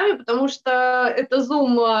ушами, потому что это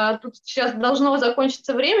Zoom, тут сейчас должно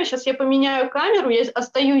закончиться время. Сейчас я поменяю камеру, я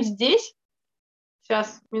остаюсь здесь.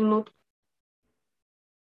 Сейчас, минутку.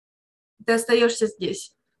 Ты остаешься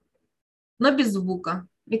здесь, но без звука.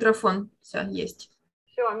 Микрофон, все, есть.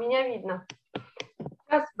 Все, меня видно.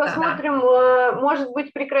 Сейчас посмотрим, может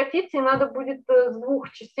быть, прекратится, и надо будет с 2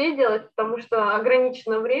 частей делать, потому что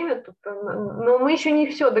ограничено время тут, но мы еще не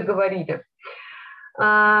все договорили.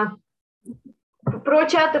 Про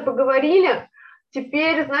чаты поговорили.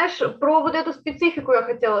 Теперь, знаешь, про вот эту специфику я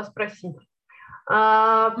хотела спросить.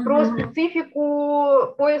 Про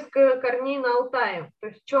специфику поиска корней на Алтае. То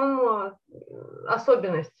есть в чем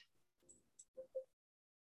особенность?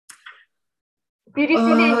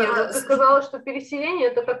 Переселение. Вот ты сказала, что переселение –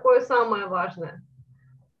 это такое самое важное.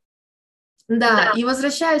 Да, и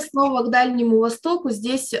возвращаясь снова к Дальнему Востоку,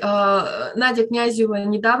 здесь Надя Князева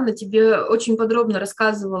недавно тебе очень подробно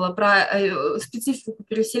рассказывала про специфику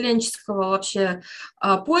переселенческого вообще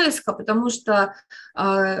поиска, потому что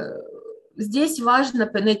здесь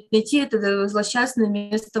важно найти это злосчастное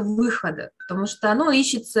место выхода, потому что оно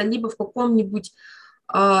ищется либо в каком-нибудь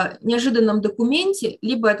неожиданном документе,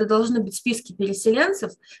 либо это должны быть списки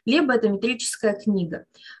переселенцев, либо это метрическая книга.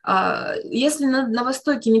 Если на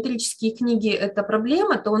Востоке метрические книги – это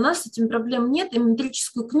проблема, то у нас с этим проблем нет, и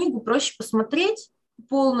метрическую книгу проще посмотреть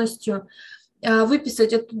полностью,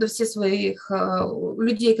 выписать оттуда все своих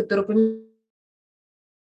людей, которые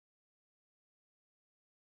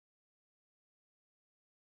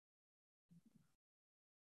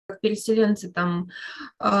переселенцы, там,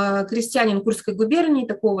 крестьянин Курской губернии,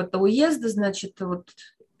 такого-то уезда, значит, вот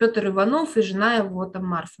Петр Иванов и жена его, там,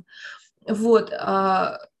 Марфа. Вот,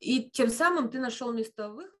 и тем самым ты нашел место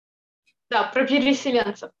выхода. Да, про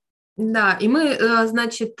переселенцев. Да, и мы,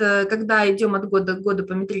 значит, когда идем от года к году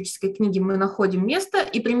по метрической книге, мы находим место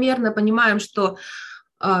и примерно понимаем, что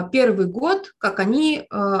первый год, как они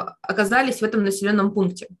оказались в этом населенном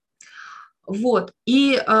пункте. Вот,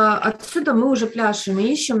 и отсюда мы уже пляшем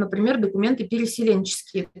и ищем, например, документы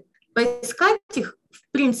переселенческие. Поискать их,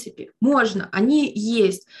 в принципе, можно, они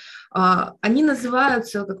есть. Они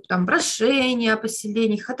называются как там прошение о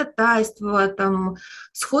поселении, ходатайство, там,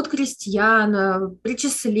 сход крестьян,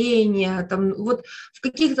 причисление. Там, вот в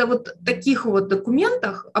каких-то вот таких вот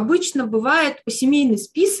документах обычно бывает посемейный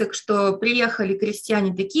список, что приехали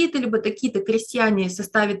крестьяне такие-то, либо такие-то крестьяне в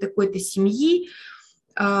составе такой-то семьи,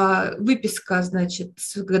 выписка, значит,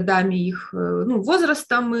 с годами их, ну,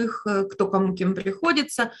 возрастом их, кто кому кем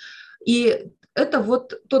приходится. И это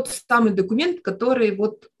вот тот самый документ, который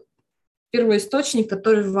вот первоисточник,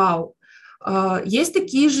 который вау. Есть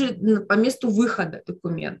такие же по месту выхода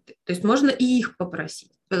документы. То есть можно и их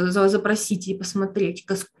попросить, запросить и посмотреть,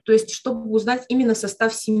 то есть чтобы узнать именно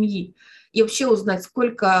состав семьи и вообще узнать,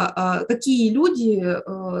 сколько, какие люди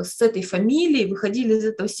с этой фамилией выходили из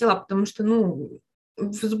этого села, потому что, ну,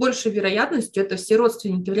 с большей вероятностью это все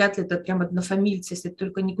родственники, вряд ли это прям однофамильцы, если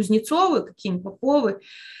только не Кузнецовы, какие-нибудь Поповы,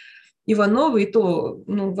 Ивановы, и то,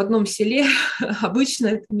 ну, в одном селе обычно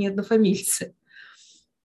это не однофамильцы.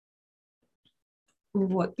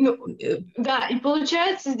 Вот. Ну, да, и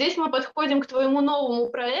получается, здесь мы подходим к твоему новому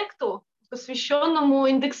проекту посвященному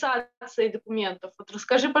индексации документов. Вот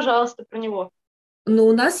расскажи, пожалуйста, про него. Но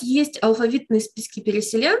у нас есть алфавитные списки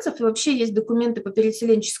переселенцев, и вообще есть документы по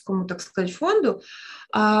переселенческому, так сказать, фонду,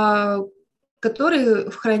 которые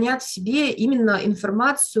хранят в себе именно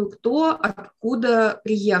информацию, кто откуда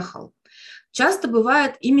приехал. Часто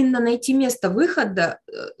бывает именно найти место выхода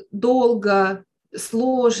долго,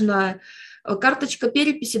 сложно. Карточка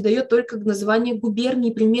переписи дает только название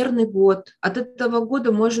губернии, примерный год. От этого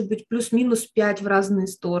года может быть плюс-минус 5 в разные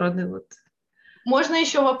стороны. Вот. Можно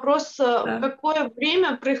еще вопрос, Да. в какое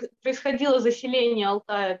время происходило заселение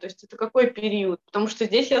Алтая, то есть это какой период? Потому что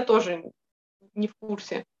здесь я тоже не в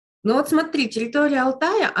курсе. Ну вот смотри, территория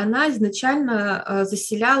Алтая, она изначально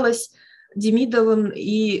заселялась Демидовым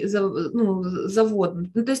и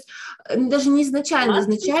заводом. Ну, то есть даже не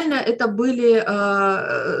изначально это были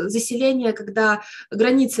заселения, когда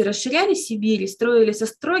границы расширяли Сибирь, строились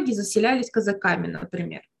остроги, заселялись казаками,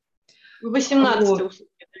 например. В 18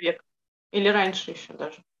 век или раньше еще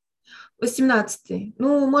даже? 18-й.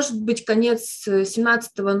 Ну, может быть, конец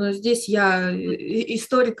 17-го, но здесь я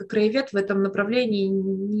историк и краевед в этом направлении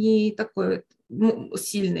не такой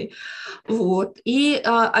сильный. Вот. И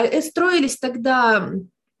строились тогда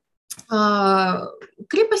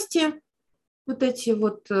крепости, вот эти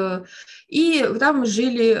вот, и там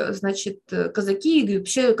жили, значит, казаки, и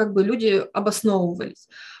вообще как бы люди обосновывались.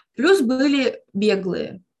 Плюс были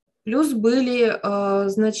беглые. Плюс были,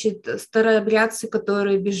 значит, старообрядцы,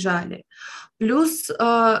 которые бежали. Плюс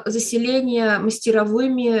заселение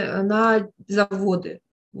мастеровыми на заводы.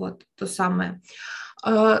 Вот то самое.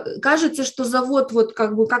 Кажется, что завод, вот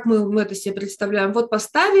как бы, как мы это себе представляем, вот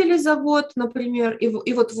поставили завод, например,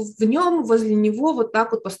 и вот в нем, возле него вот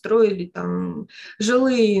так вот построили там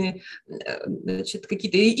жилые, значит,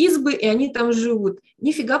 какие-то избы, и они там живут.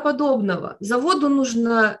 Нифига подобного. Заводу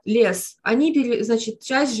нужно лес. Они, значит,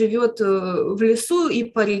 часть живет в лесу и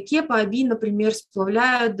по реке, по Оби, например,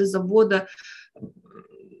 сплавляют до завода,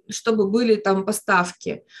 чтобы были там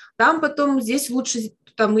поставки. Там потом здесь лучше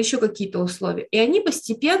там еще какие-то условия. И они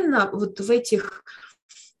постепенно вот в этих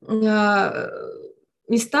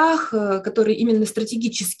местах, которые именно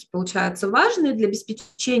стратегически, получаются, важные для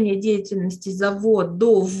обеспечения деятельности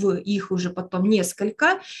заводов, их уже потом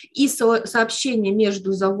несколько, и сообщения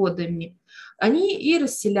между заводами, они и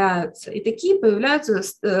расселяются. И такие появляются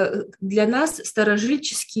для нас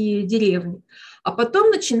старожильческие деревни. А потом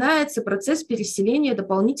начинается процесс переселения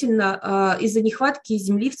дополнительно из-за нехватки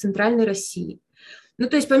земли в Центральной России. Ну,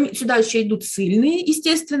 то есть сюда еще идут ссыльные,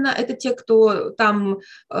 естественно, это те, кто там,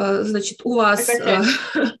 значит, у вас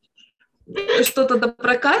что-то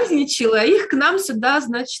допроказничало, а их к нам сюда,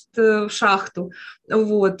 значит, в шахту.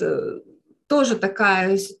 Вот. Тоже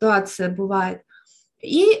такая ситуация бывает.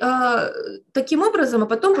 И таким образом, а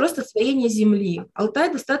потом просто освоение земли.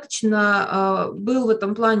 Алтай достаточно был в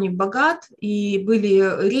этом плане богат, и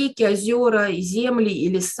были реки, озера, и земли, и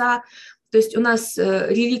леса. То есть у нас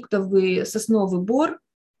реликтовый сосновый бор,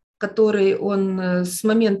 который он с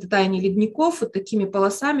момента таяния ледников вот такими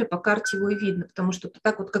полосами по карте его и видно, потому что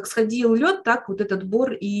так вот, как сходил лед, так вот этот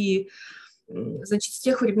бор и, значит, с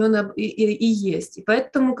тех времен и есть. И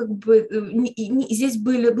поэтому как бы здесь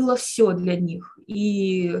было все для них.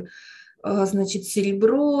 И, значит,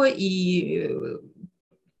 серебро, и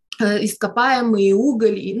ископаемый, и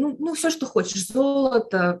уголь, и, ну, все, что хочешь,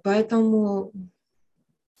 золото. Поэтому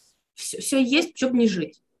все есть, чтобы не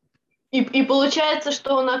жить. И получается,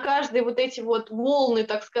 что на каждой вот эти вот волны,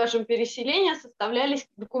 так скажем, переселения составлялись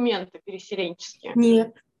документы переселенческие?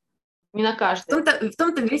 Нет. Не на каждой. В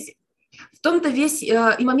том-то весь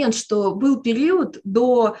и момент, что был период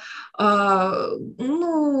до,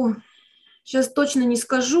 ну, сейчас точно не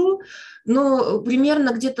скажу, но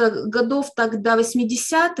примерно где-то годов так до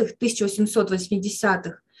 80-х,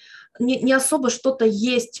 1880-х, не особо что-то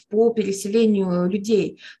есть по переселению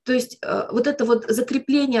людей. То есть вот это вот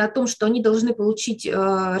закрепление о том, что они должны получить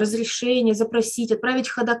разрешение, запросить, отправить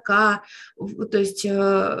ходока, то есть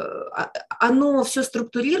оно все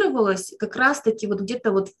структурировалось как раз-таки вот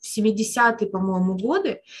где-то вот в 70-е, по-моему,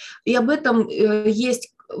 годы, и об этом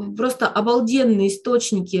есть просто обалденные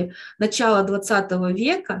источники начала 20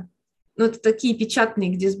 века, ну, это такие печатные,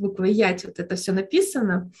 где с буквой «Ять» вот это все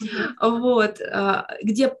написано, вот,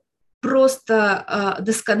 где просто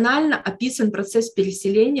досконально описан процесс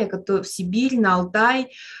переселения в Сибирь, на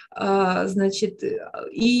Алтай, значит,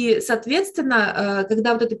 и, соответственно,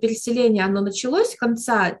 когда вот это переселение, оно началось с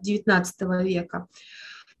конца XIX века,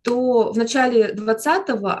 то в начале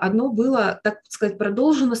 20-го оно было, так сказать,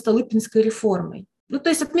 продолжено Столыпинской реформой. Ну, то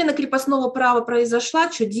есть отмена крепостного права произошла,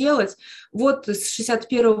 что делать? Вот с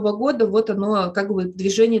 61 года вот оно, как бы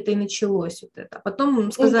движение-то и началось. Вот это. А потом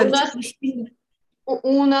У сказали, нас что вы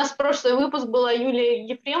у нас прошлый выпуск была Юлия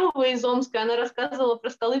Ефремова из Омска, она рассказывала про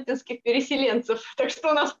столыпинских переселенцев, так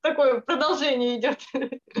что у нас такое продолжение идет.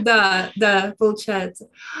 Да, да, получается.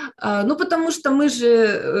 Ну, потому что мы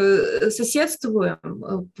же соседствуем,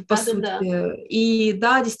 по Да-да-да. сути, и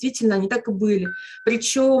да, действительно, они так и были.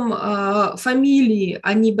 Причем фамилии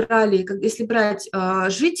они брали, если брать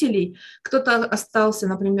жителей, кто-то остался,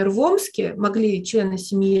 например, в Омске, могли члены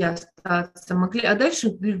семьи остаться, могли, а дальше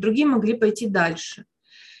другие могли пойти дальше.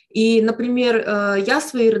 И, например, я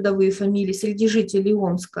свои родовые фамилии среди жителей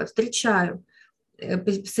Омска встречаю,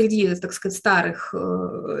 среди, так сказать, старых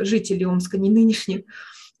жителей Омска, не нынешних.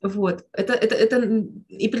 Вот.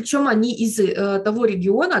 И причем они из того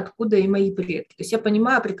региона, откуда и мои предки. То есть я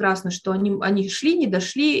понимаю прекрасно, что они шли, не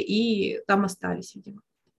дошли и там остались, видимо.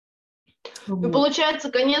 Ну, Вот.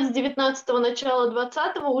 получается, конец 19-го, начало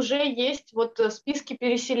 20-го уже есть вот списки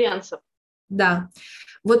переселенцев. Да.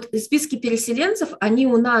 Вот списки переселенцев, они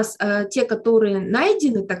у нас, те, которые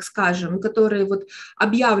найдены, так скажем, которые вот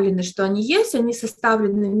объявлены, что они есть, они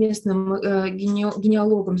составлены местным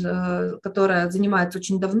генеалогом, которая занимается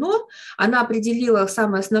очень давно. Она определила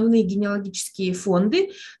самые основные генеалогические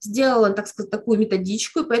фонды, сделала, так сказать, такую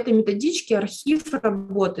методичку, и по этой методичке архив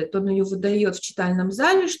работает. Он ее выдает в читальном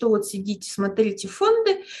зале, что вот сидите, смотрите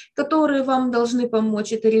фонды, которые вам должны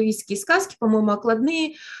помочь. Это ревизские сказки, по-моему,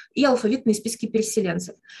 окладные, и алфавитные списки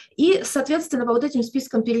переселенцев. И, соответственно, по вот этим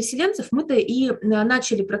спискам переселенцев мы-то и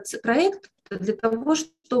начали проект для того,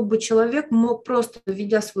 чтобы человек мог просто,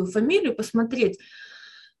 введя свою фамилию, посмотреть,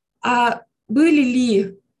 а были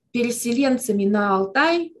ли переселенцами на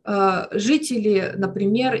Алтай жители,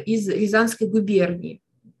 например, из Рязанской губернии.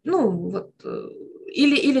 Ну, вот,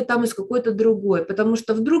 или там из какой-то другой, потому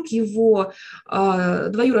что вдруг его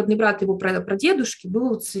двоюродный брат его прадедушки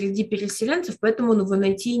был среди переселенцев, поэтому он его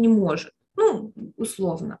найти не может. Ну,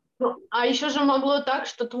 условно. А еще же могло так,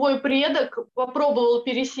 что твой предок попробовал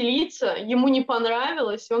переселиться, ему не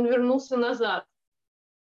понравилось, и он вернулся назад.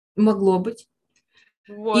 Могло быть.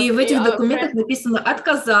 Вот. И в этих документах написано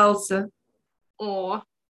 «отказался». О.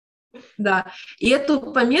 Да, и эту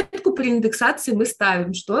пометку при индексации мы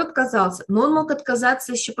ставим, что отказался. Но он мог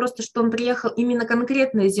отказаться еще просто, что он приехал, именно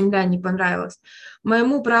конкретная земля не понравилась.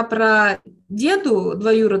 Моему прапрадеду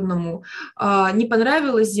двоюродному не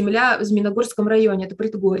понравилась земля в Змеиногорском районе, это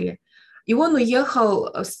предгорье. И он уехал,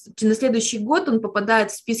 на следующий год он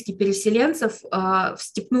попадает в списки переселенцев в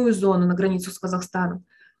степную зону на границу с Казахстаном.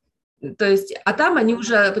 То есть, а там они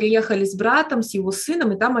уже приехали с братом, с его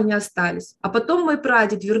сыном, и там они остались. А потом мой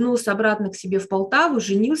прадед вернулся обратно к себе в Полтаву,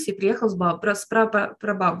 женился и приехал с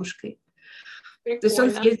прабабушкой. Прикольно. То есть он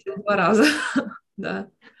съездил 2 раза. Да.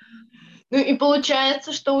 Ну и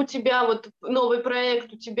получается, что у тебя вот новый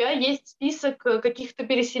проект, у тебя есть список каких-то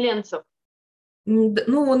переселенцев.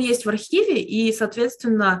 Ну, он есть в архиве, и,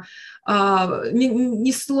 соответственно,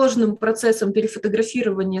 несложным процессом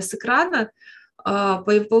перефотографирования с экрана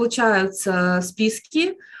получаются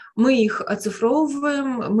списки, мы их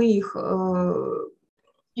оцифровываем, мы их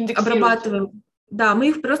обрабатываем. Да, мы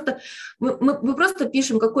их просто, мы просто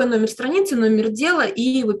пишем, какой номер страницы, номер дела,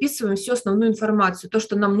 и выписываем всю основную информацию, то,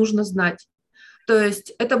 что нам нужно знать. То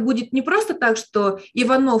есть это будет не просто так, что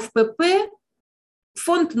Иванов ПП,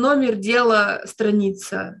 фонд, номер дела,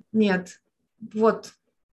 страница. Нет, вот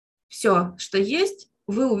все, что есть,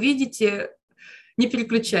 вы увидите, не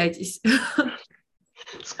переключайтесь.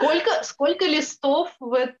 Сколько листов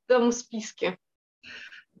в этом списке?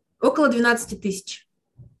 Около 12 тысяч.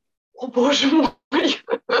 О, боже мой!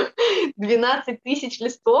 12 тысяч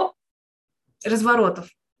листов? Разворотов.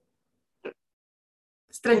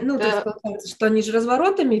 Ну, то есть получается, что они же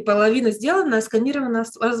разворотами, половина сделана, а сканирована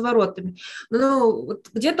разворотами. Ну, вот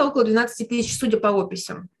где-то около 12 тысяч, судя по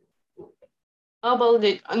описям.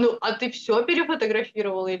 Обалдеть. Ну, а ты все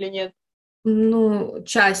перефотографировала или нет? Ну,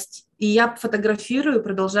 часть. И я фотографирую,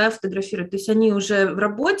 продолжаю фотографировать. То есть они уже в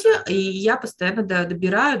работе, и я постоянно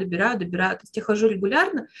добираю. То есть я хожу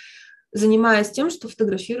регулярно, занимаясь тем, что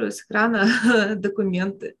фотографирую с экрана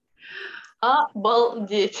документы.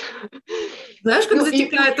 Обалдеть. Знаешь, как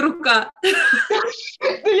затекает рука? Ну,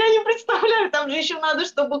 я не представляю, там же еще надо,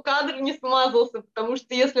 чтобы кадр не смазался, потому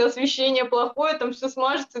что если освещение плохое, там все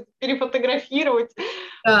смажется, перефотографировать.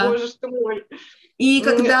 Да. Боже ж ты мой. И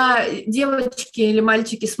когда девочки или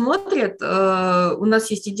мальчики смотрят, у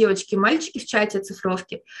нас есть и девочки, и мальчики в чате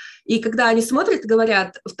цифровки, и когда они смотрят,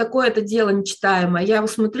 говорят, в такое-то дело нечитаемое, я его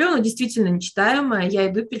смотрю, оно действительно нечитаемое, я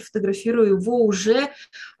иду перефотографирую его уже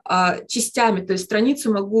частями, то есть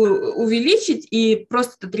страницу могу увеличить и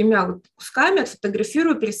просто тремя вот кусками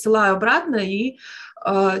отфотографирую, пересылаю обратно, и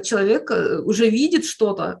человек уже видит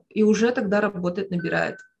что-то и уже тогда работает,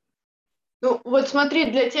 набирает. Ну, вот смотри,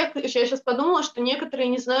 для тех, я сейчас подумала, что некоторые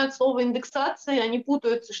не знают слова индексации, они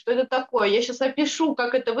путаются, что это такое. Я сейчас опишу,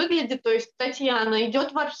 как это выглядит. То есть Татьяна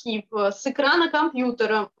идет в архив с экрана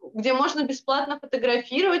компьютера, где можно бесплатно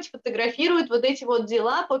фотографировать, фотографирует вот эти вот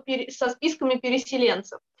дела со списками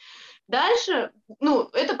переселенцев. Дальше, ну,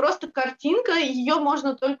 это просто картинка, ее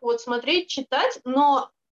можно только вот смотреть, читать, но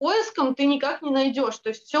поиском ты никак не найдешь, то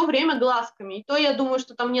есть все время глазками. И то я думаю,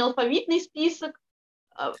 что там не алфавитный список,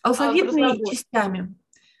 в Алфавитные разработке. частями.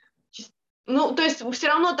 Ну, то есть все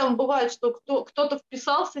равно там бывает, что кто-то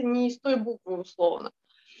вписался не из той буквы условно.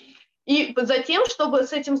 И затем, чтобы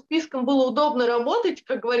с этим списком было удобно работать,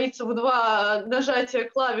 как говорится, в два нажатия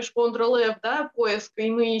клавиш Ctrl-F, да, поиска, и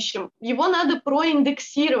мы ищем, его надо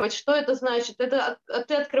проиндексировать. Что это значит? Это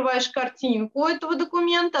ты открываешь картинку этого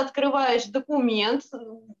документа, открываешь документ,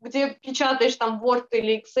 где печатаешь там Word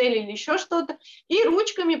или Excel или еще что-то, и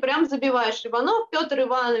ручками прям забиваешь Иванов Петр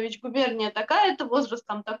Иванович, губерния такая-то, возраст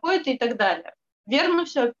там такой-то и так далее. Верно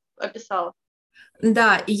все описала?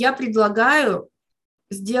 Да, и я предлагаю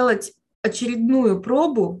сделать очередную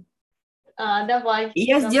пробу, Давай. и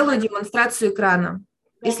я сделаю демонстрацию экрана,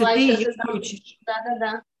 если Давай, ты сейчас ее я дам. включишь.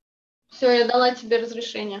 Да. Все, я дала тебе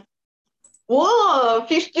разрешение. О,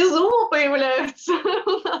 фишки зума появляются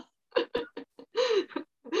у нас.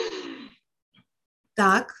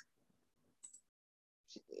 Так,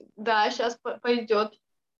 Да, сейчас пойдет.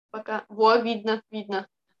 Пока. Во, видно.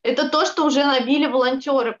 Это то, что уже набили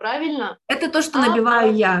волонтеры, правильно? это то, что А,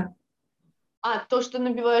 набиваю я. то, что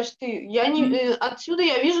набиваешь ты. Я не, отсюда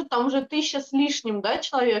я вижу, там уже 1000 с лишним, да,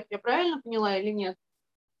 человек? Я правильно поняла или нет?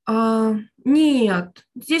 Нет,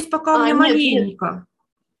 здесь пока у меня Нет. маленько.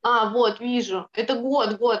 Вот, вижу. Это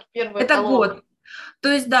год, первая Это колонка. год. То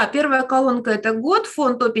есть, да, первая колонка – это год,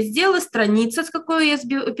 фонд, опись дела, страница, с какой я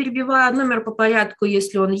перебиваю, номер по порядку,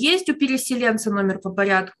 если он есть у переселенца, номер по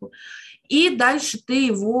порядку. И дальше ты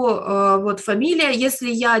его, вот фамилия, если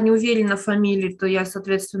я не уверена в фамилии, то я,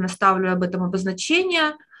 соответственно, ставлю об этом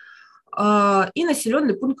обозначение, и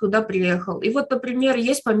населенный пункт, куда приехал. И вот, например,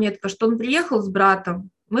 есть пометка, что он приехал с братом.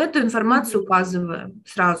 Мы эту информацию указываем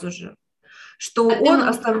сразу же, что А ты... он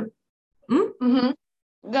оставил...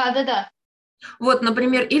 Да. Вот,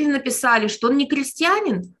 например, или написали, что он не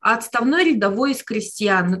крестьянин, а отставной рядовой из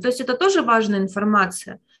крестьян. Ну, то есть это тоже важная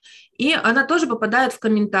информация. И она тоже попадает в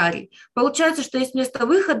комментарий. Получается, что есть место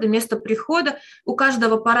выхода, место прихода. У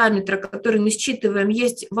каждого параметра, который мы считываем,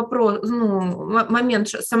 есть вопрос, момент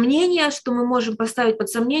сомнения, что мы можем поставить под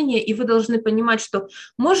сомнение, и вы должны понимать, что,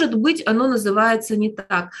 может быть, оно называется не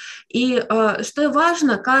так. И что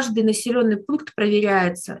важно, каждый населенный пункт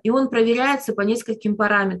проверяется, и он проверяется по нескольким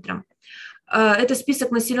параметрам. Это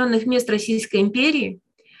список населенных мест Российской империи.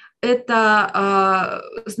 Это,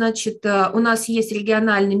 значит, у нас есть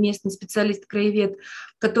региональный местный специалист-краевед,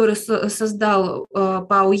 который создал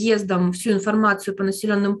по уездам всю информацию по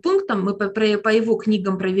населенным пунктам. Мы по его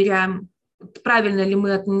книгам проверяем, правильно ли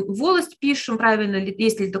мы волость пишем, правильно ли,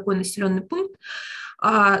 есть ли такой населенный пункт.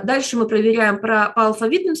 Дальше мы проверяем по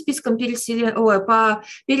алфавитным спискам по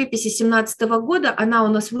переписи 2017 года. Она у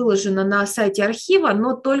нас выложена на сайте архива,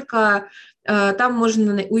 но только там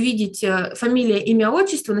можно увидеть фамилия, имя,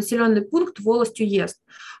 отчество, населенный пункт, волость, уезд.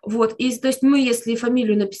 Вот. И, то есть мы, если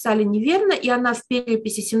фамилию написали неверно, и она в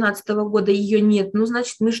переписи 2017 года ее нет,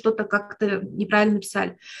 значит, мы что-то как-то неправильно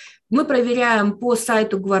написали. Мы проверяем по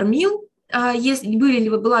сайту Гвармил,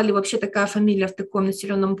 была ли вообще такая фамилия в таком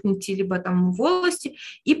населенном пункте, либо там в волости,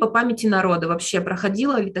 и по памяти народа вообще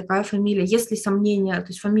проходила ли такая фамилия. Если сомнения, то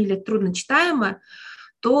есть фамилия трудночитаемая,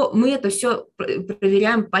 то мы это все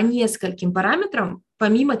проверяем по нескольким параметрам,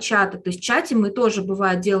 помимо чата. То есть в чате мы тоже,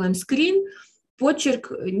 бывает, делаем скрин,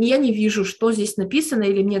 почерк, я не вижу, что здесь написано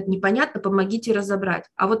или мне непонятно, помогите разобрать.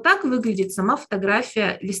 А вот так выглядит сама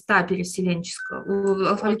фотография листа переселенческого,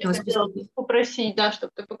 алфавитного Я хотела списка. попросить, да,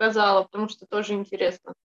 чтобы ты показала, потому что тоже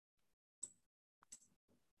интересно.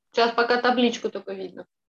 Сейчас пока табличку только видно.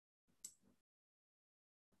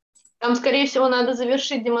 Там, скорее всего, надо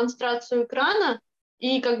завершить демонстрацию экрана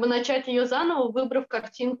и как бы начать ее заново, выбрав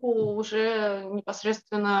картинку уже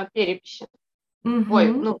непосредственно переписи.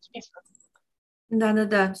 Угу. Списка.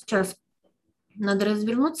 Да, сейчас надо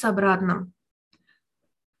развернуться обратно.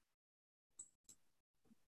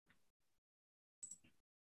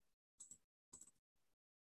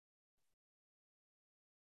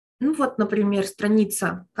 Ну вот, например,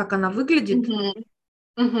 страница, как она выглядит,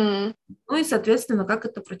 Мгм. ну и, соответственно, как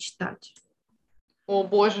это прочитать. О,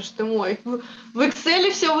 боже ж ты мой. В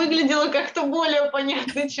Excel все выглядело как-то более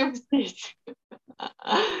понятно, чем здесь.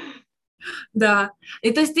 Да,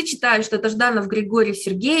 и то есть ты читаешь, что это Жданов Григорий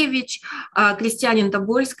Сергеевич, крестьянин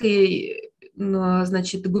Тобольской,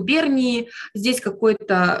 значит, губернии, здесь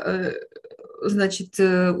какой-то, значит,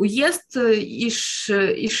 уезд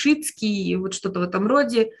Ишицкий, вот что-то в этом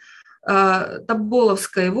роде,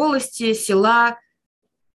 Тоболовской волости, села,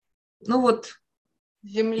 ну вот,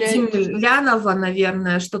 Земля. Землянова,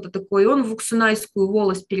 наверное, что-то такое. И он в Уксунайскую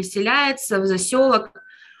волость переселяется, в заселок,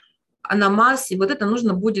 Анамаз, и вот это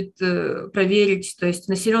нужно будет проверить, то есть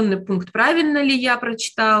населенный пункт, правильно ли я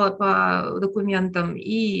прочитала по документам,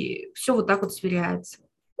 и все вот так вот сверяется.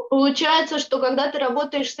 Получается, что когда ты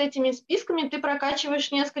работаешь с этими списками, ты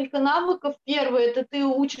прокачиваешь несколько навыков. Первый – это ты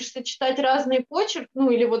учишься читать разный почерк, ну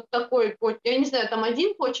или вот такой почерк. Я не знаю, там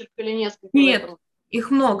один почерк или несколько в Нет, этом. их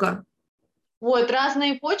много. Вот,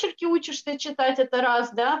 разные почерки учишься читать, это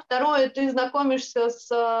раз, да. Второе, ты знакомишься с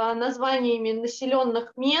названиями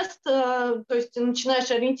населенных мест, то есть ты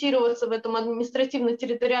начинаешь ориентироваться в этом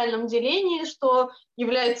административно-территориальном делении, что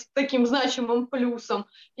является таким значимым плюсом.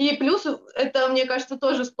 И плюс это, мне кажется,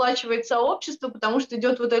 тоже сплачивает сообщество, потому что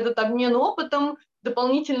идет вот этот обмен опытом,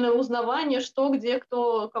 дополнительное узнавание, что, где,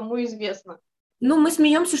 кто, кому известно. Ну, мы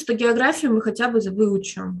смеемся, что географию мы хотя бы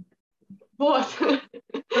выучим, Вот.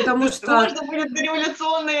 потому что Можно будет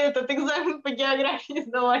дореволюционный этот экзамен по географии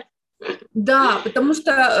сдавать. да, потому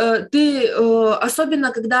что ты,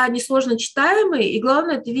 особенно когда они сложно читаемые, и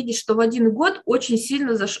главное, ты видишь, что в один год очень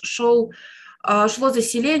сильно шло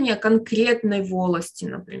заселение конкретной волости,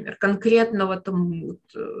 например, конкретного там вот,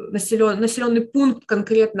 населенный пункт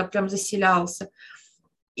конкретно прям заселялся.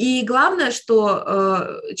 И главное,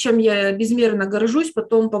 что чем я безмерно горжусь,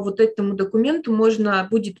 потом по вот этому документу можно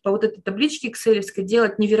будет по вот этой табличке экселевской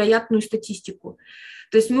делать невероятную статистику.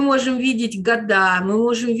 То есть мы можем видеть года, мы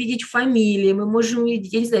можем видеть фамилии, мы можем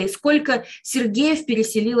видеть, я не знаю, сколько Сергеев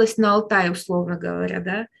переселилось на Алтай, условно говоря,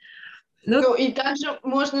 да? Ну, Ну и также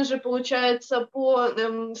можно же, получается,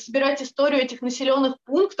 собирать историю этих населенных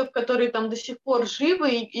пунктов, которые там до сих пор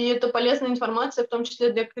живы, и это полезная информация, в том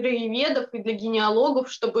числе для краеведов и для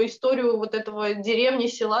генеалогов, чтобы историю вот этого деревни,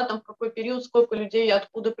 села, там в какой период, сколько людей и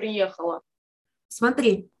откуда приехало.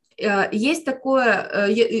 смотри, есть такое,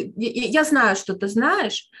 я знаю, что ты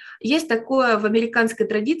знаешь, есть такое в американской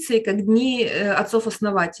традиции, как дни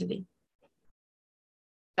отцов-основателей.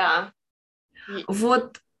 Да.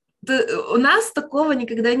 Вот у нас такого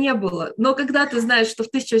никогда не было. Но когда ты знаешь, что в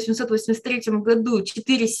 1883 году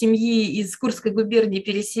 4 семьи из Курской губернии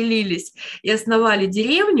переселились и основали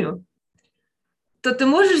деревню, то ты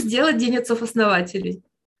можешь сделать День отцов-основателей.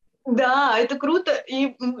 Да, это круто.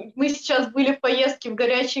 И мы сейчас были в поездке в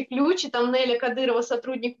Горячий Ключ, и там Неля Кадырова,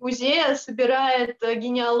 сотрудник музея, собирает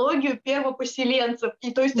генеалогию первопоселенцев.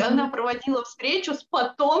 И то есть она проводила встречу с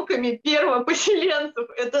потомками первопоселенцев.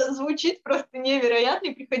 Это звучит просто невероятно.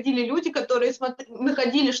 И приходили люди, которые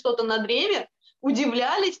находили что-то на древе,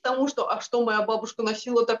 удивлялись тому, что, а что, моя бабушка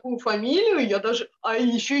носила такую фамилию, я даже, а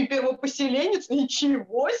еще и первопоселенец,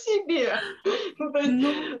 ничего себе! Ну, то есть,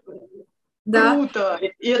 Ну, да. круто.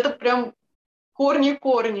 И это прям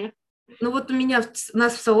корни-корни. Ну вот у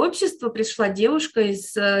нас в сообщество пришла девушка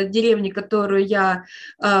из деревни, которую я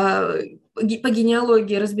по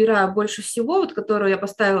генеалогии разбираю больше всего, вот которую я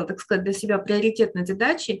поставила, так сказать, для себя приоритетной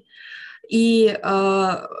задачей. И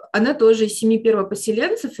она тоже из 7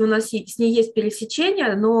 первопоселенцев, и у нас с ней есть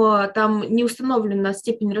пересечение, но там не установлена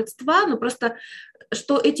степень родства, но просто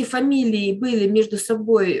что эти фамилии были между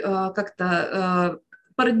собой как-то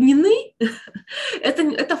породнены,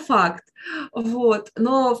 это факт. Вот.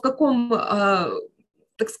 Но в каком,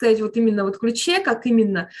 так сказать, вот именно вот ключе, как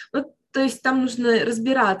именно, ну, то есть там нужно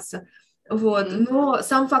разбираться. Вот. Но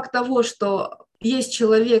сам факт того, что есть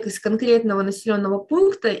человек из конкретного населенного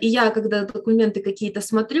пункта, и я, когда документы какие-то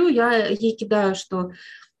смотрю, я ей кидаю, что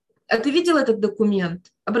а ты видел этот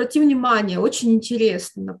документ? Обрати внимание, очень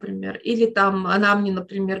интересно, например. Или там она мне,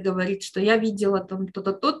 например, говорит, что я видела там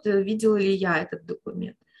то-то, то-то, видела ли я этот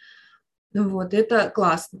документ. Вот, это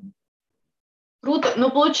классно. Круто.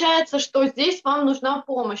 Но получается, что здесь вам нужна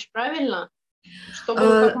помощь, правильно? Чтобы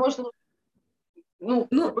как можно, ну,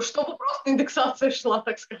 чтобы просто индексация шла,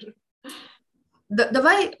 так скажем.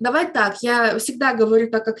 Давай так, я всегда говорю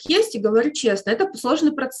так, как есть, и говорю честно, это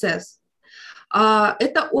сложный процесс.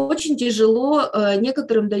 Это очень тяжело,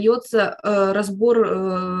 некоторым дается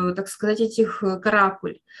разбор, так сказать, этих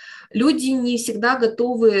каракуль. Люди не всегда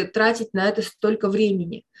готовы тратить на это столько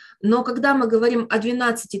времени. Но когда мы говорим о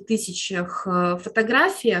 12 тысячах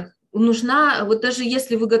фотографиях, нужна, вот даже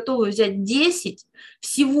если вы готовы взять 10,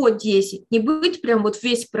 всего 10, не быть прям вот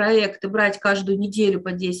весь проект и брать каждую неделю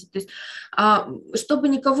по 10. То есть, чтобы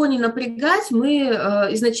никого не напрягать,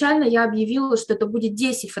 изначально я объявила, что это будет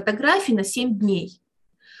 10 фотографий на 7 дней.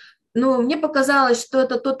 Но мне показалось, что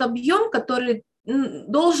это тот объем, который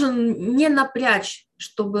должен не напрячь,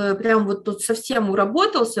 чтобы прям вот тут совсем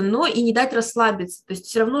уработался, но и не дать расслабиться. То есть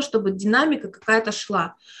все равно, чтобы динамика какая-то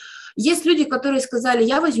шла. Есть люди, которые сказали,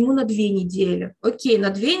 я возьму на 2 недели. Окей, на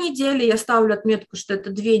 2 недели я ставлю отметку, что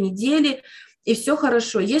это 2 недели, и все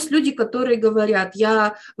хорошо. Есть люди, которые говорят,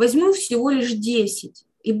 я возьму всего лишь 10,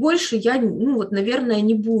 и больше я, наверное,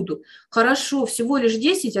 не буду. Хорошо, всего лишь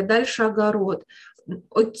 10, а дальше огород.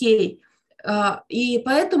 Окей. И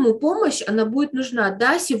поэтому помощь, она будет нужна.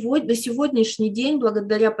 Да, на сегодняшний день,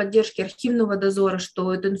 благодаря поддержке архивного дозора,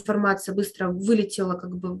 что эта информация быстро вылетела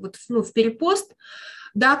как бы в перепост,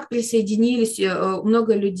 да, присоединились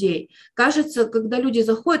много людей. Кажется, когда люди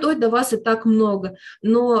заходят, ой, да вас и так много.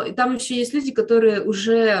 Но там еще есть люди, которые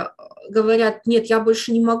уже говорят, нет, я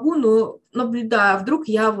больше не могу, но наблюдаю, вдруг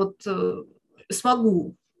я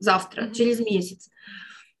смогу завтра, через месяц.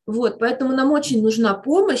 Поэтому нам очень нужна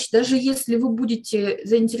помощь, даже если вы будете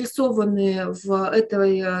заинтересованы в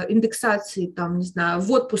этой индексации, там, не знаю,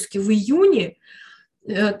 в отпуске в июне,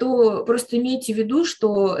 то просто имейте в виду,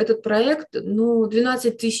 что этот проект,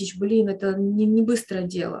 12 тысяч, это не быстрое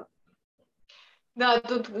дело. Да,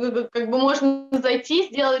 тут как бы можно зайти,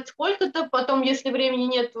 сделать сколько-то, потом, если времени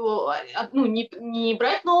нет, не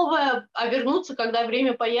брать новое, а вернуться, когда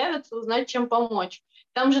время появится, узнать, чем помочь.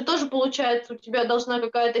 Там же тоже, получается, у тебя должна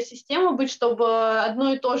какая-то система быть, чтобы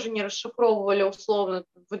одно и то же не расшифровывали условно,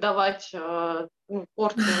 выдавать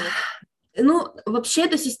порциями. Вообще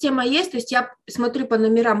эта система есть, то есть я смотрю по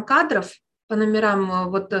номерам кадров, по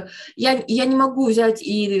номерам, я не могу взять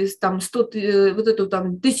и там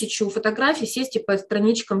 1000 фотографий, сесть и по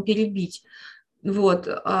страничкам перебить.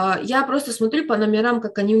 Я просто смотрю по номерам,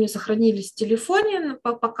 как они у меня сохранились в телефоне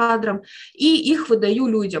по кадрам, и их выдаю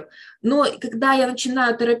людям. Но когда я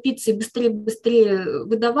начинаю торопиться и быстрее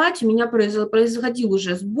выдавать, у меня происходил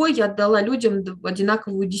уже сбой, я отдала людям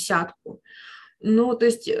одинаковую десятку. То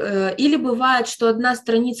есть, или бывает, что одна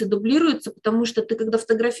страница дублируется, потому что ты, когда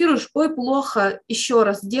фотографируешь, ой, плохо, еще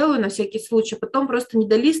раз делаю на всякий случай, потом просто не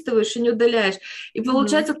долистываешь и не удаляешь. И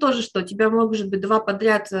получается тоже, что у тебя может быть две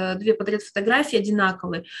подряд фотографии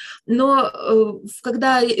одинаковые. Но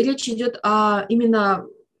когда речь идет о именно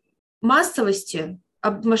массовости,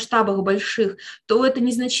 об масштабах больших, то это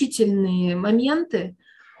незначительные моменты.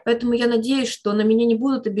 Поэтому я надеюсь, что на меня не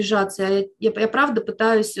будут обижаться. Я правда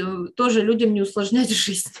пытаюсь тоже людям не усложнять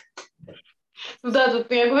жизнь. Да,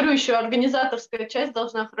 тут я говорю, еще организаторская часть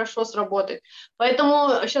должна хорошо сработать. Поэтому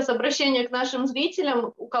сейчас обращение к нашим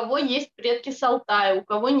зрителям, у кого есть предки с Алтая, у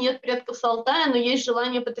кого нет предков с Алтая, но есть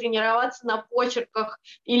желание потренироваться на почерках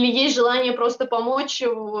или есть желание просто помочь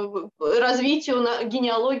развитию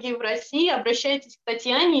генеалогии в России, обращайтесь к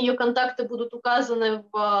Татьяне, ее контакты будут указаны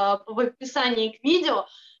в описании к видео.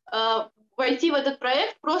 Войти в этот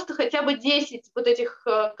проект, просто хотя бы 10 вот этих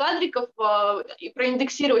кадриков и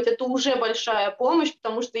проиндексировать, это уже большая помощь,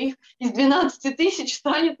 потому что их из 12 тысяч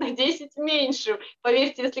станет на 10 меньше.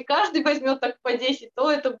 Поверьте, если каждый возьмет так по 10,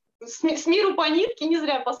 то это с миру по нитке, не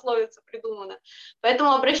зря пословица придумана.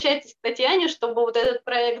 Поэтому обращайтесь к Татьяне, чтобы вот этот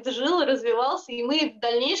проект жил и развивался, и мы в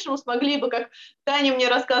дальнейшем смогли бы, как Таня мне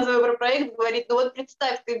рассказывая про проект, говорит,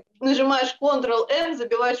 представь, ты нажимаешь Ctrl-F,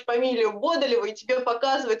 забиваешь фамилию Бодолева, и тебе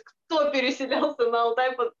показывает, кто переселялся на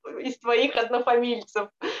Алтай из твоих однофамильцев.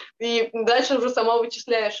 И дальше уже сама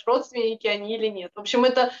вычисляешь, родственники они или нет. В общем,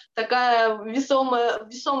 это такая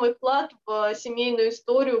весомый вклад в семейную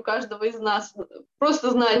историю каждого из нас.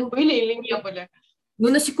 Просто знать, были или не были.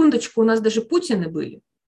 На секундочку, у нас даже Путины были.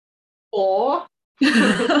 О!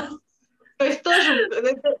 То есть тоже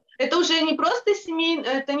это уже не просто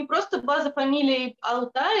это не просто база фамилий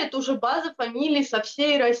Алтая, это уже база фамилий со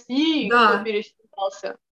всей России, кто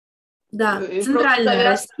переселялся. Да, Центральная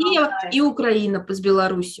Россия и Украина с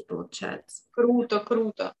Беларуси, получается. Круто,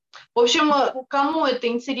 круто. В общем, кому это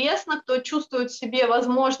интересно, кто чувствует в себе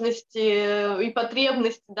возможности и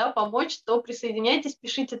потребности помочь, то присоединяйтесь,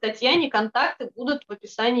 пишите Татьяне, контакты будут в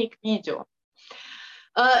описании к видео.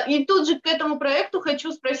 И тут же к этому проекту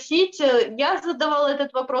хочу спросить, я задавала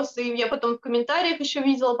этот вопрос, и я потом в комментариях еще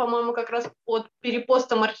видела, по-моему, как раз под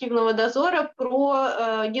перепостом архивного дозора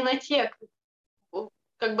про генотек.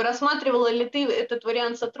 как бы рассматривала ли ты этот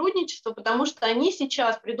вариант сотрудничества, потому что они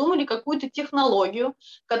сейчас придумали какую-то технологию,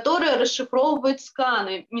 которая расшифровывает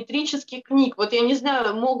сканы метрических книг. Вот я не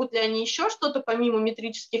знаю, могут ли они еще что-то помимо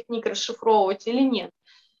метрических книг расшифровывать или нет.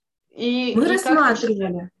 Мы И как ты считаешь?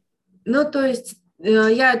 рассматривали. Ну, то есть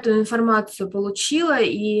я эту информацию получила,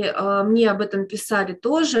 и мне об этом писали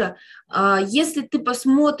тоже. Если ты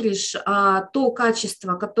посмотришь то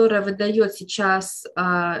качество, которое выдает сейчас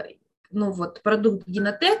ну вот, продукт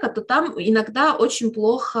Генотека, то там иногда очень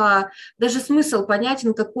плохо, даже смысл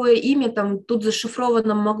понятен, какое имя там тут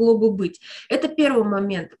зашифровано могло бы быть. Это первый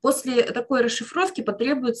момент. После такой расшифровки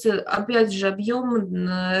потребуется, опять же, объем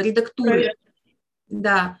редактуры. Проверка.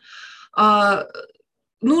 Да.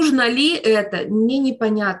 Нужно ли это, мне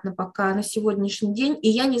непонятно пока на сегодняшний день, и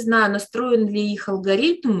я не знаю, настроен ли их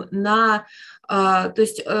алгоритм на, то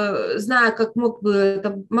есть, зная, как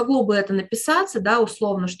могло бы это написаться, да,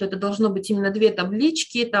 условно, что это должно быть именно две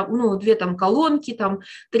таблички, там, ну, две там колонки, там,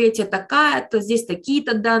 третья такая-то, здесь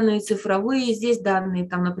такие-то данные цифровые, здесь данные,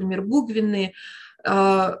 там, например, буквенные.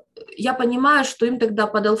 Я понимаю, что им тогда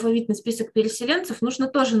под алфавитный список переселенцев нужно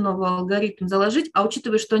тоже новый алгоритм заложить, а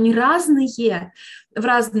учитывая, что они разные, в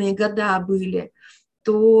разные года были,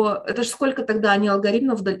 то это же сколько тогда они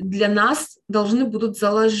алгоритмов для нас должны будут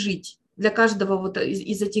заложить для каждого вот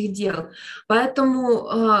из этих дел. Поэтому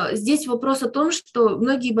здесь вопрос о том, что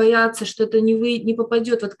многие боятся, что это не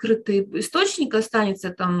попадет в открытый источник,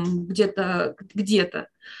 останется там где-то.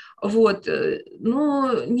 Вот,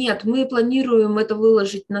 но нет, мы планируем это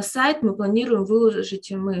выложить на сайт, я планирую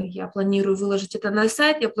выложить это на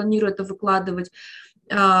сайт, я планирую это выкладывать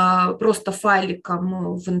просто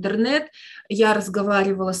файликом в интернет. Я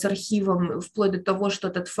разговаривала с архивом вплоть до того, что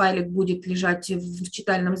этот файлик будет лежать в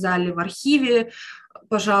читальном зале в архиве,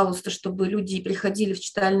 пожалуйста, чтобы люди приходили в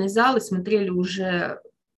читальный зал и смотрели уже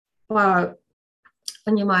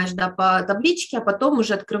понимаешь, да, по табличке, а потом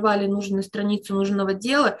уже открывали нужную страницу нужного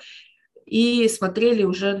дела и смотрели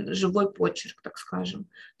уже живой почерк, так скажем.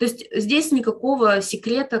 То есть здесь никакого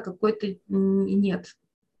секрета какой-то нет.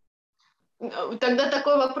 Тогда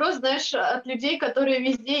такой вопрос, знаешь, от людей, которые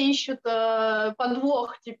везде ищут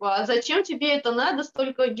подвох, типа, а зачем тебе это надо,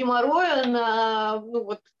 столько геморроя на, ну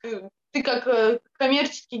вот, ты как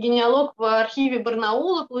коммерческий генеалог в архиве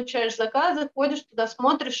Барнаула получаешь заказы, ходишь туда,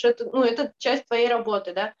 смотришь, это, ну, это часть твоей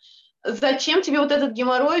работы, да? Зачем тебе вот этот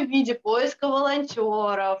геморрой в виде поиска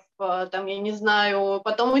волонтеров, там, я не знаю,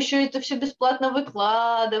 потом еще это все бесплатно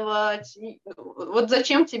выкладывать, вот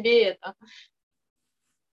зачем тебе это?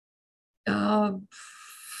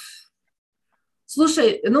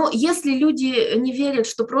 Слушай, ну, если люди не верят,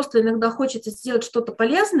 что просто иногда хочется сделать что-то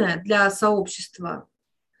полезное для сообщества,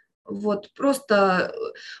 вот, просто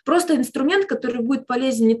инструмент, который будет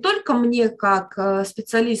полезен не только мне, как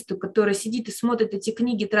специалисту, который сидит и смотрит эти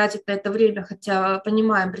книги, тратит на это время, хотя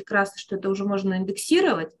понимаем прекрасно, что это уже можно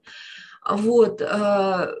индексировать, вот,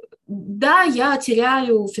 да, я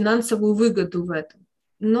теряю финансовую выгоду в этом,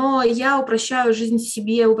 но я упрощаю жизнь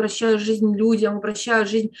себе, упрощаю жизнь людям, упрощаю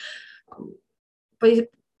жизнь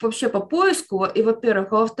вообще по поиску, и,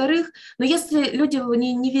 во-первых, а во-вторых, но если люди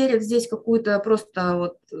не верят здесь какую-то просто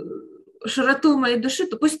вот широту моей души,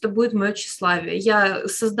 то пусть это будет мое тщеславие. Я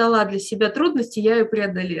создала для себя трудности, я ее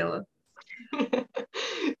преодолела.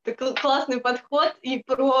 Это классный подход и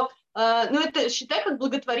про... Ну, это считай как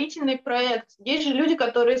благотворительный проект. Есть же люди,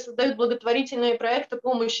 которые создают благотворительные проекты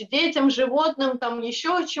помощи детям, животным, там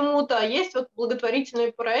еще чему-то. А есть вот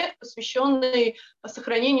благотворительный проект, посвященный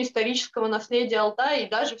сохранению исторического наследия Алтая и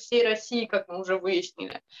даже всей России, как мы уже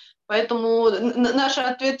выяснили. Поэтому наш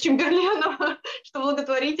ответ Чемберлену, что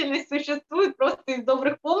благотворительность существует просто из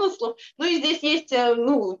добрых помыслов. Ну и здесь есть,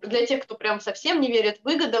 ну, для тех, кто прям совсем не верит,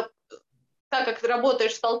 выгода. Так как ты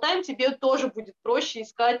работаешь с Алтаем, тебе тоже будет проще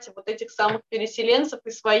искать вот этих самых переселенцев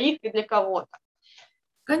и своих, и для кого-то.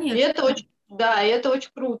 И Конечно. это очень, да, и это очень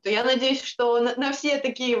круто. Я надеюсь, что на все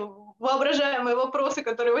такие воображаемые вопросы,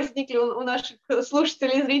 которые возникли у наших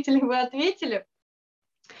слушателей и зрителей, мы ответили.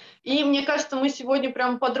 И мне кажется, мы сегодня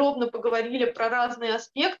прям подробно поговорили про разные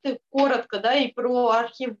аспекты, коротко, да, и про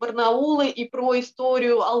архив Барнаула, и про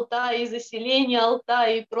историю Алтая, и заселения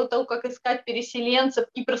Алтая, и про то, как искать переселенцев,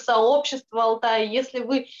 и про сообщество Алтая. Если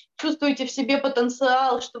вы чувствуете в себе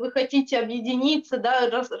потенциал, что вы хотите объединиться,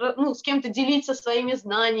 да, ну, с кем-то делиться своими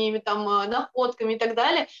знаниями, там, находками и так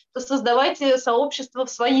далее, то создавайте сообщество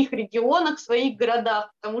в своих регионах, в своих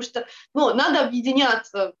городах, потому что, ну, надо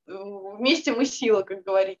объединяться, вместе мы сила, как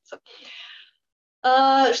говорится.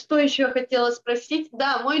 Что еще я хотела спросить?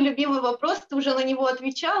 Да, мой любимый вопрос, ты уже на него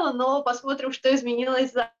отвечала, но посмотрим, что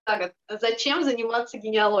изменилось за год. Зачем заниматься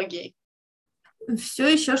генеалогией? Все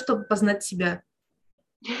еще, чтобы познать себя.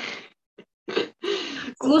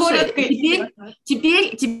 Слушай,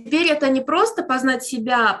 теперь это не просто познать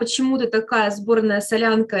себя, почему ты такая сборная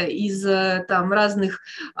солянка из там разных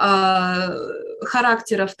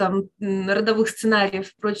характеров, там, родовых сценариев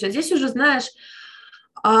и прочее. Здесь уже, знаешь,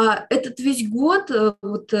 этот весь год,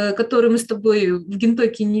 вот, который мы с тобой в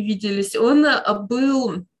ГЕН-ТОКе не виделись, он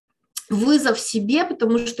был вызов себе,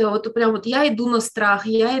 потому что вот прям вот я иду на страх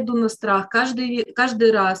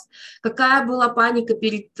каждый раз. Какая была паника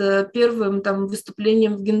перед первым там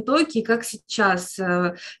выступлением в ГЕН-ТОКе, как сейчас.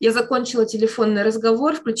 Я закончила телефонный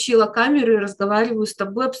разговор, включила камеру и разговариваю с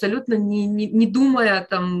тобой, абсолютно не думая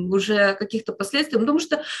там уже о каких-то последствиях, потому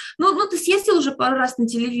что, ну ты съездил уже пару раз на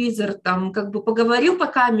телевизор, там как бы поговорил по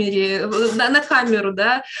камере, на камеру,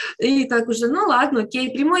 да, и так уже, ну ладно,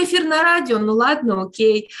 окей, прямой эфир на радио, ну ладно,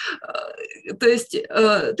 окей. То есть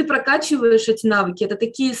ты прокачиваешь эти навыки. Это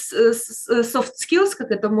такие soft skills, как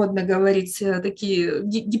это модно говорить, такие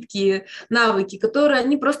гибкие навыки, которые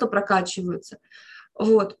они просто прокачиваются.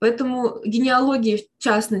 Вот. Поэтому генеалогией, в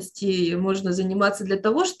частности, можно заниматься для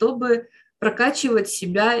того, чтобы прокачивать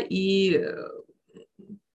себя и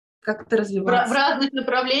как-то развиваться. В разных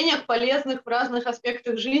направлениях, полезных в разных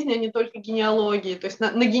аспектах жизни, а не только генеалогии. То есть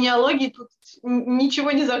на генеалогии тут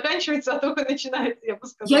ничего не заканчивается, а только начинается, я бы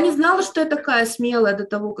сказала. Я не знала, что я такая смелая до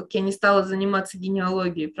того, как я не стала заниматься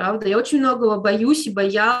генеалогией, правда. Я очень многого боюсь и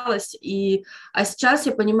боялась, а сейчас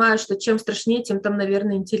я понимаю, что чем страшнее, тем там,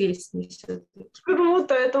 наверное, интереснее все-таки.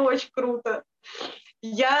 Круто, это очень круто.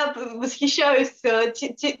 Я восхищаюсь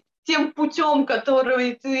тем путем,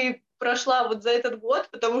 который ты прошла вот за этот год,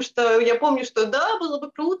 потому что я помню, что да, было бы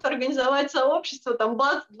круто организовать сообщество, там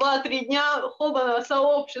бац, 2-3 дня, хоба,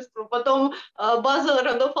 сообщество, потом база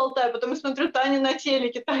родов Алтая, потом я смотрю Таня на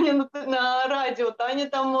телеке, Таня на радио, Таня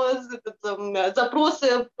там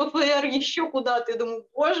запросы ПФР еще куда-то, я думаю,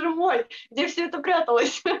 боже мой, где все это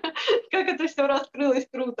пряталось, как это все раскрылось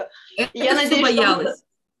круто. Я надеюсь, боялась.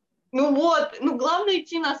 Главное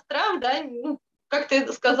идти на страх, да, как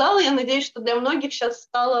ты сказала, я надеюсь, что для многих сейчас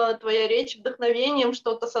стала твоя речь вдохновением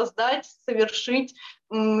что-то создать, совершить,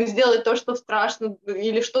 сделать то, что страшно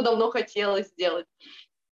или что давно хотелось сделать.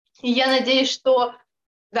 И я надеюсь, что...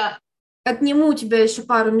 Да. Отниму у тебя еще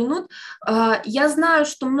пару минут. Я знаю,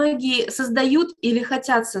 что многие создают или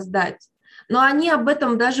хотят создать, но они об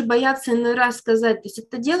этом даже боятся иной раз сказать. То есть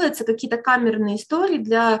это делается какие-то камерные истории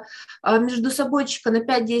для междусобойчика на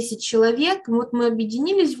 5-10 человек. Вот мы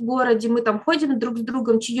объединились в городе, мы там ходим друг с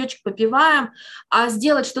другом, чаечек попиваем, а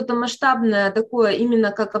сделать что-то масштабное такое,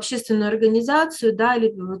 именно как общественную организацию, да,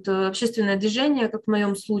 или вот общественное движение, как в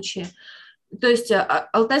моем случае. То есть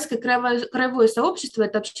Алтайское краевое сообщество –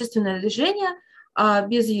 это общественное движение,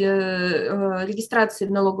 без регистрации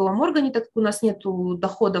в налоговом органе, так как у нас нет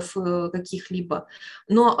доходов каких-либо.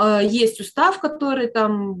 Но есть устав, который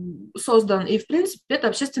там создан, и, в принципе, это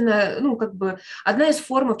общественная, одна из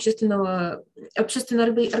форм общественной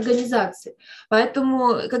организации.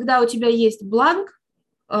 Поэтому, когда у тебя есть бланк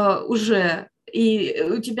уже, и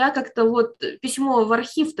у тебя как-то вот письмо в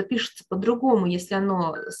архив-то пишется по-другому, если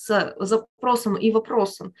оно с запросом и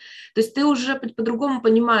вопросом. То есть ты уже по-другому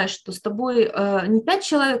понимаешь, что с тобой не 5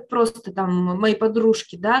 человек просто там мои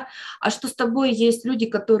подружки, да, а что с тобой есть люди,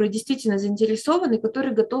 которые действительно заинтересованы,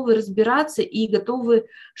 которые готовы разбираться и готовы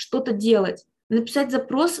что-то делать. Написать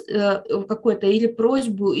запрос какой-то или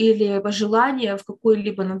просьбу, или пожелание в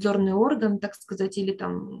какой-либо надзорный орган, так сказать, или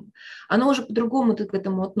там, оно уже по-другому ты к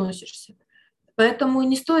этому относишься. Поэтому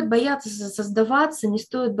не стоит бояться создаваться, не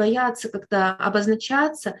стоит бояться как-то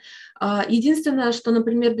обозначаться. Единственное, что,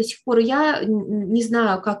 например, до сих пор я не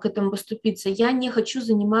знаю, как к этому поступиться, я не хочу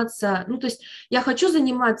заниматься, то есть я хочу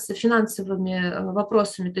заниматься финансовыми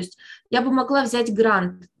вопросами, то есть я бы могла взять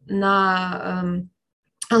грант на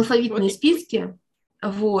алфавитные списки,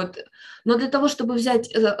 вот. Но для того, чтобы взять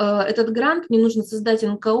этот грант, мне нужно создать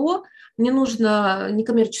НКО, мне нужно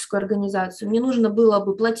некоммерческую организацию, мне нужно было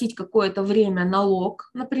бы платить какое-то время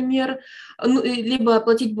налог, например, либо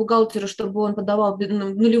платить бухгалтеру, чтобы он подавал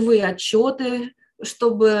нулевые отчеты,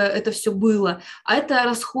 чтобы это все было. А это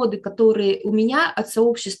расходы, которые у меня от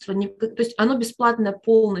сообщества, то есть оно бесплатное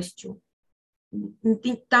полностью.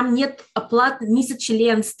 Там нет оплат ни за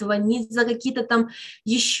членство, ни за какие-то там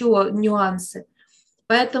еще нюансы.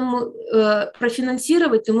 Поэтому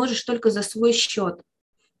профинансировать ты можешь только за свой счет.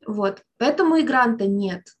 Вот. Поэтому и гранта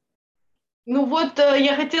нет.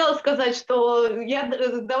 Я хотела сказать, что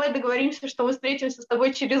давай договоримся, что мы встретимся с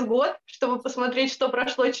тобой через год, чтобы посмотреть, что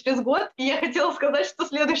прошло через год. И я хотела сказать, что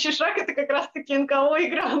следующий шаг – это как раз-таки НКО и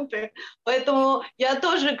гранты. Поэтому я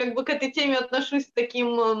тоже к этой теме отношусь с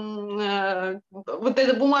таким… вот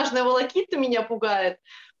эта бумажная волокита меня пугает.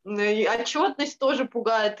 И отчетность тоже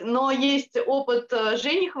пугает, но есть опыт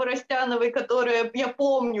Жени Хворостяновой, которая, я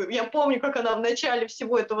помню, как она в начале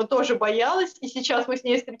всего этого тоже боялась, и сейчас мы с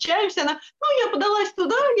ней встречаемся, она, я подалась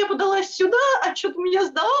туда, я подалась сюда, отчет у меня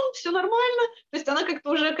сдан, все нормально, то есть она как-то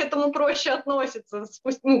уже к этому проще относится,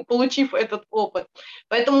 получив этот опыт.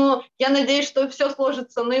 Поэтому я надеюсь, что все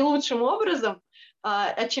сложится наилучшим образом,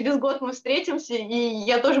 а через год мы встретимся, и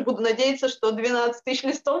я тоже буду надеяться, что 12 тысяч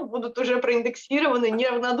листов будут уже проиндексированы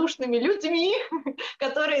неравнодушными людьми,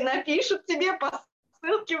 которые напишут тебе по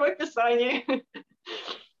ссылке в описании.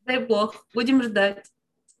 Дай бог, будем ждать.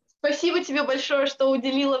 Спасибо тебе большое, что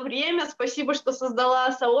уделила время, спасибо, что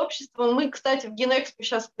создала сообщество. Мы, кстати, в Генэкспо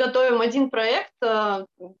сейчас готовим один проект,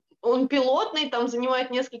 он пилотный, там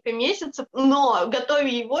занимает несколько месяцев, но готовя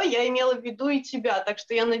его, я имела в виду и тебя, так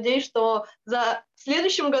что я надеюсь, что в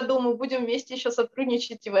следующем году мы будем вместе еще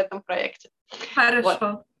сотрудничать и в этом проекте.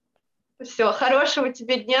 Хорошо. Вот. Все, хорошего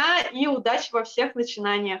тебе дня и удачи во всех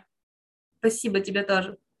начинаниях. Спасибо тебе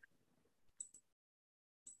тоже.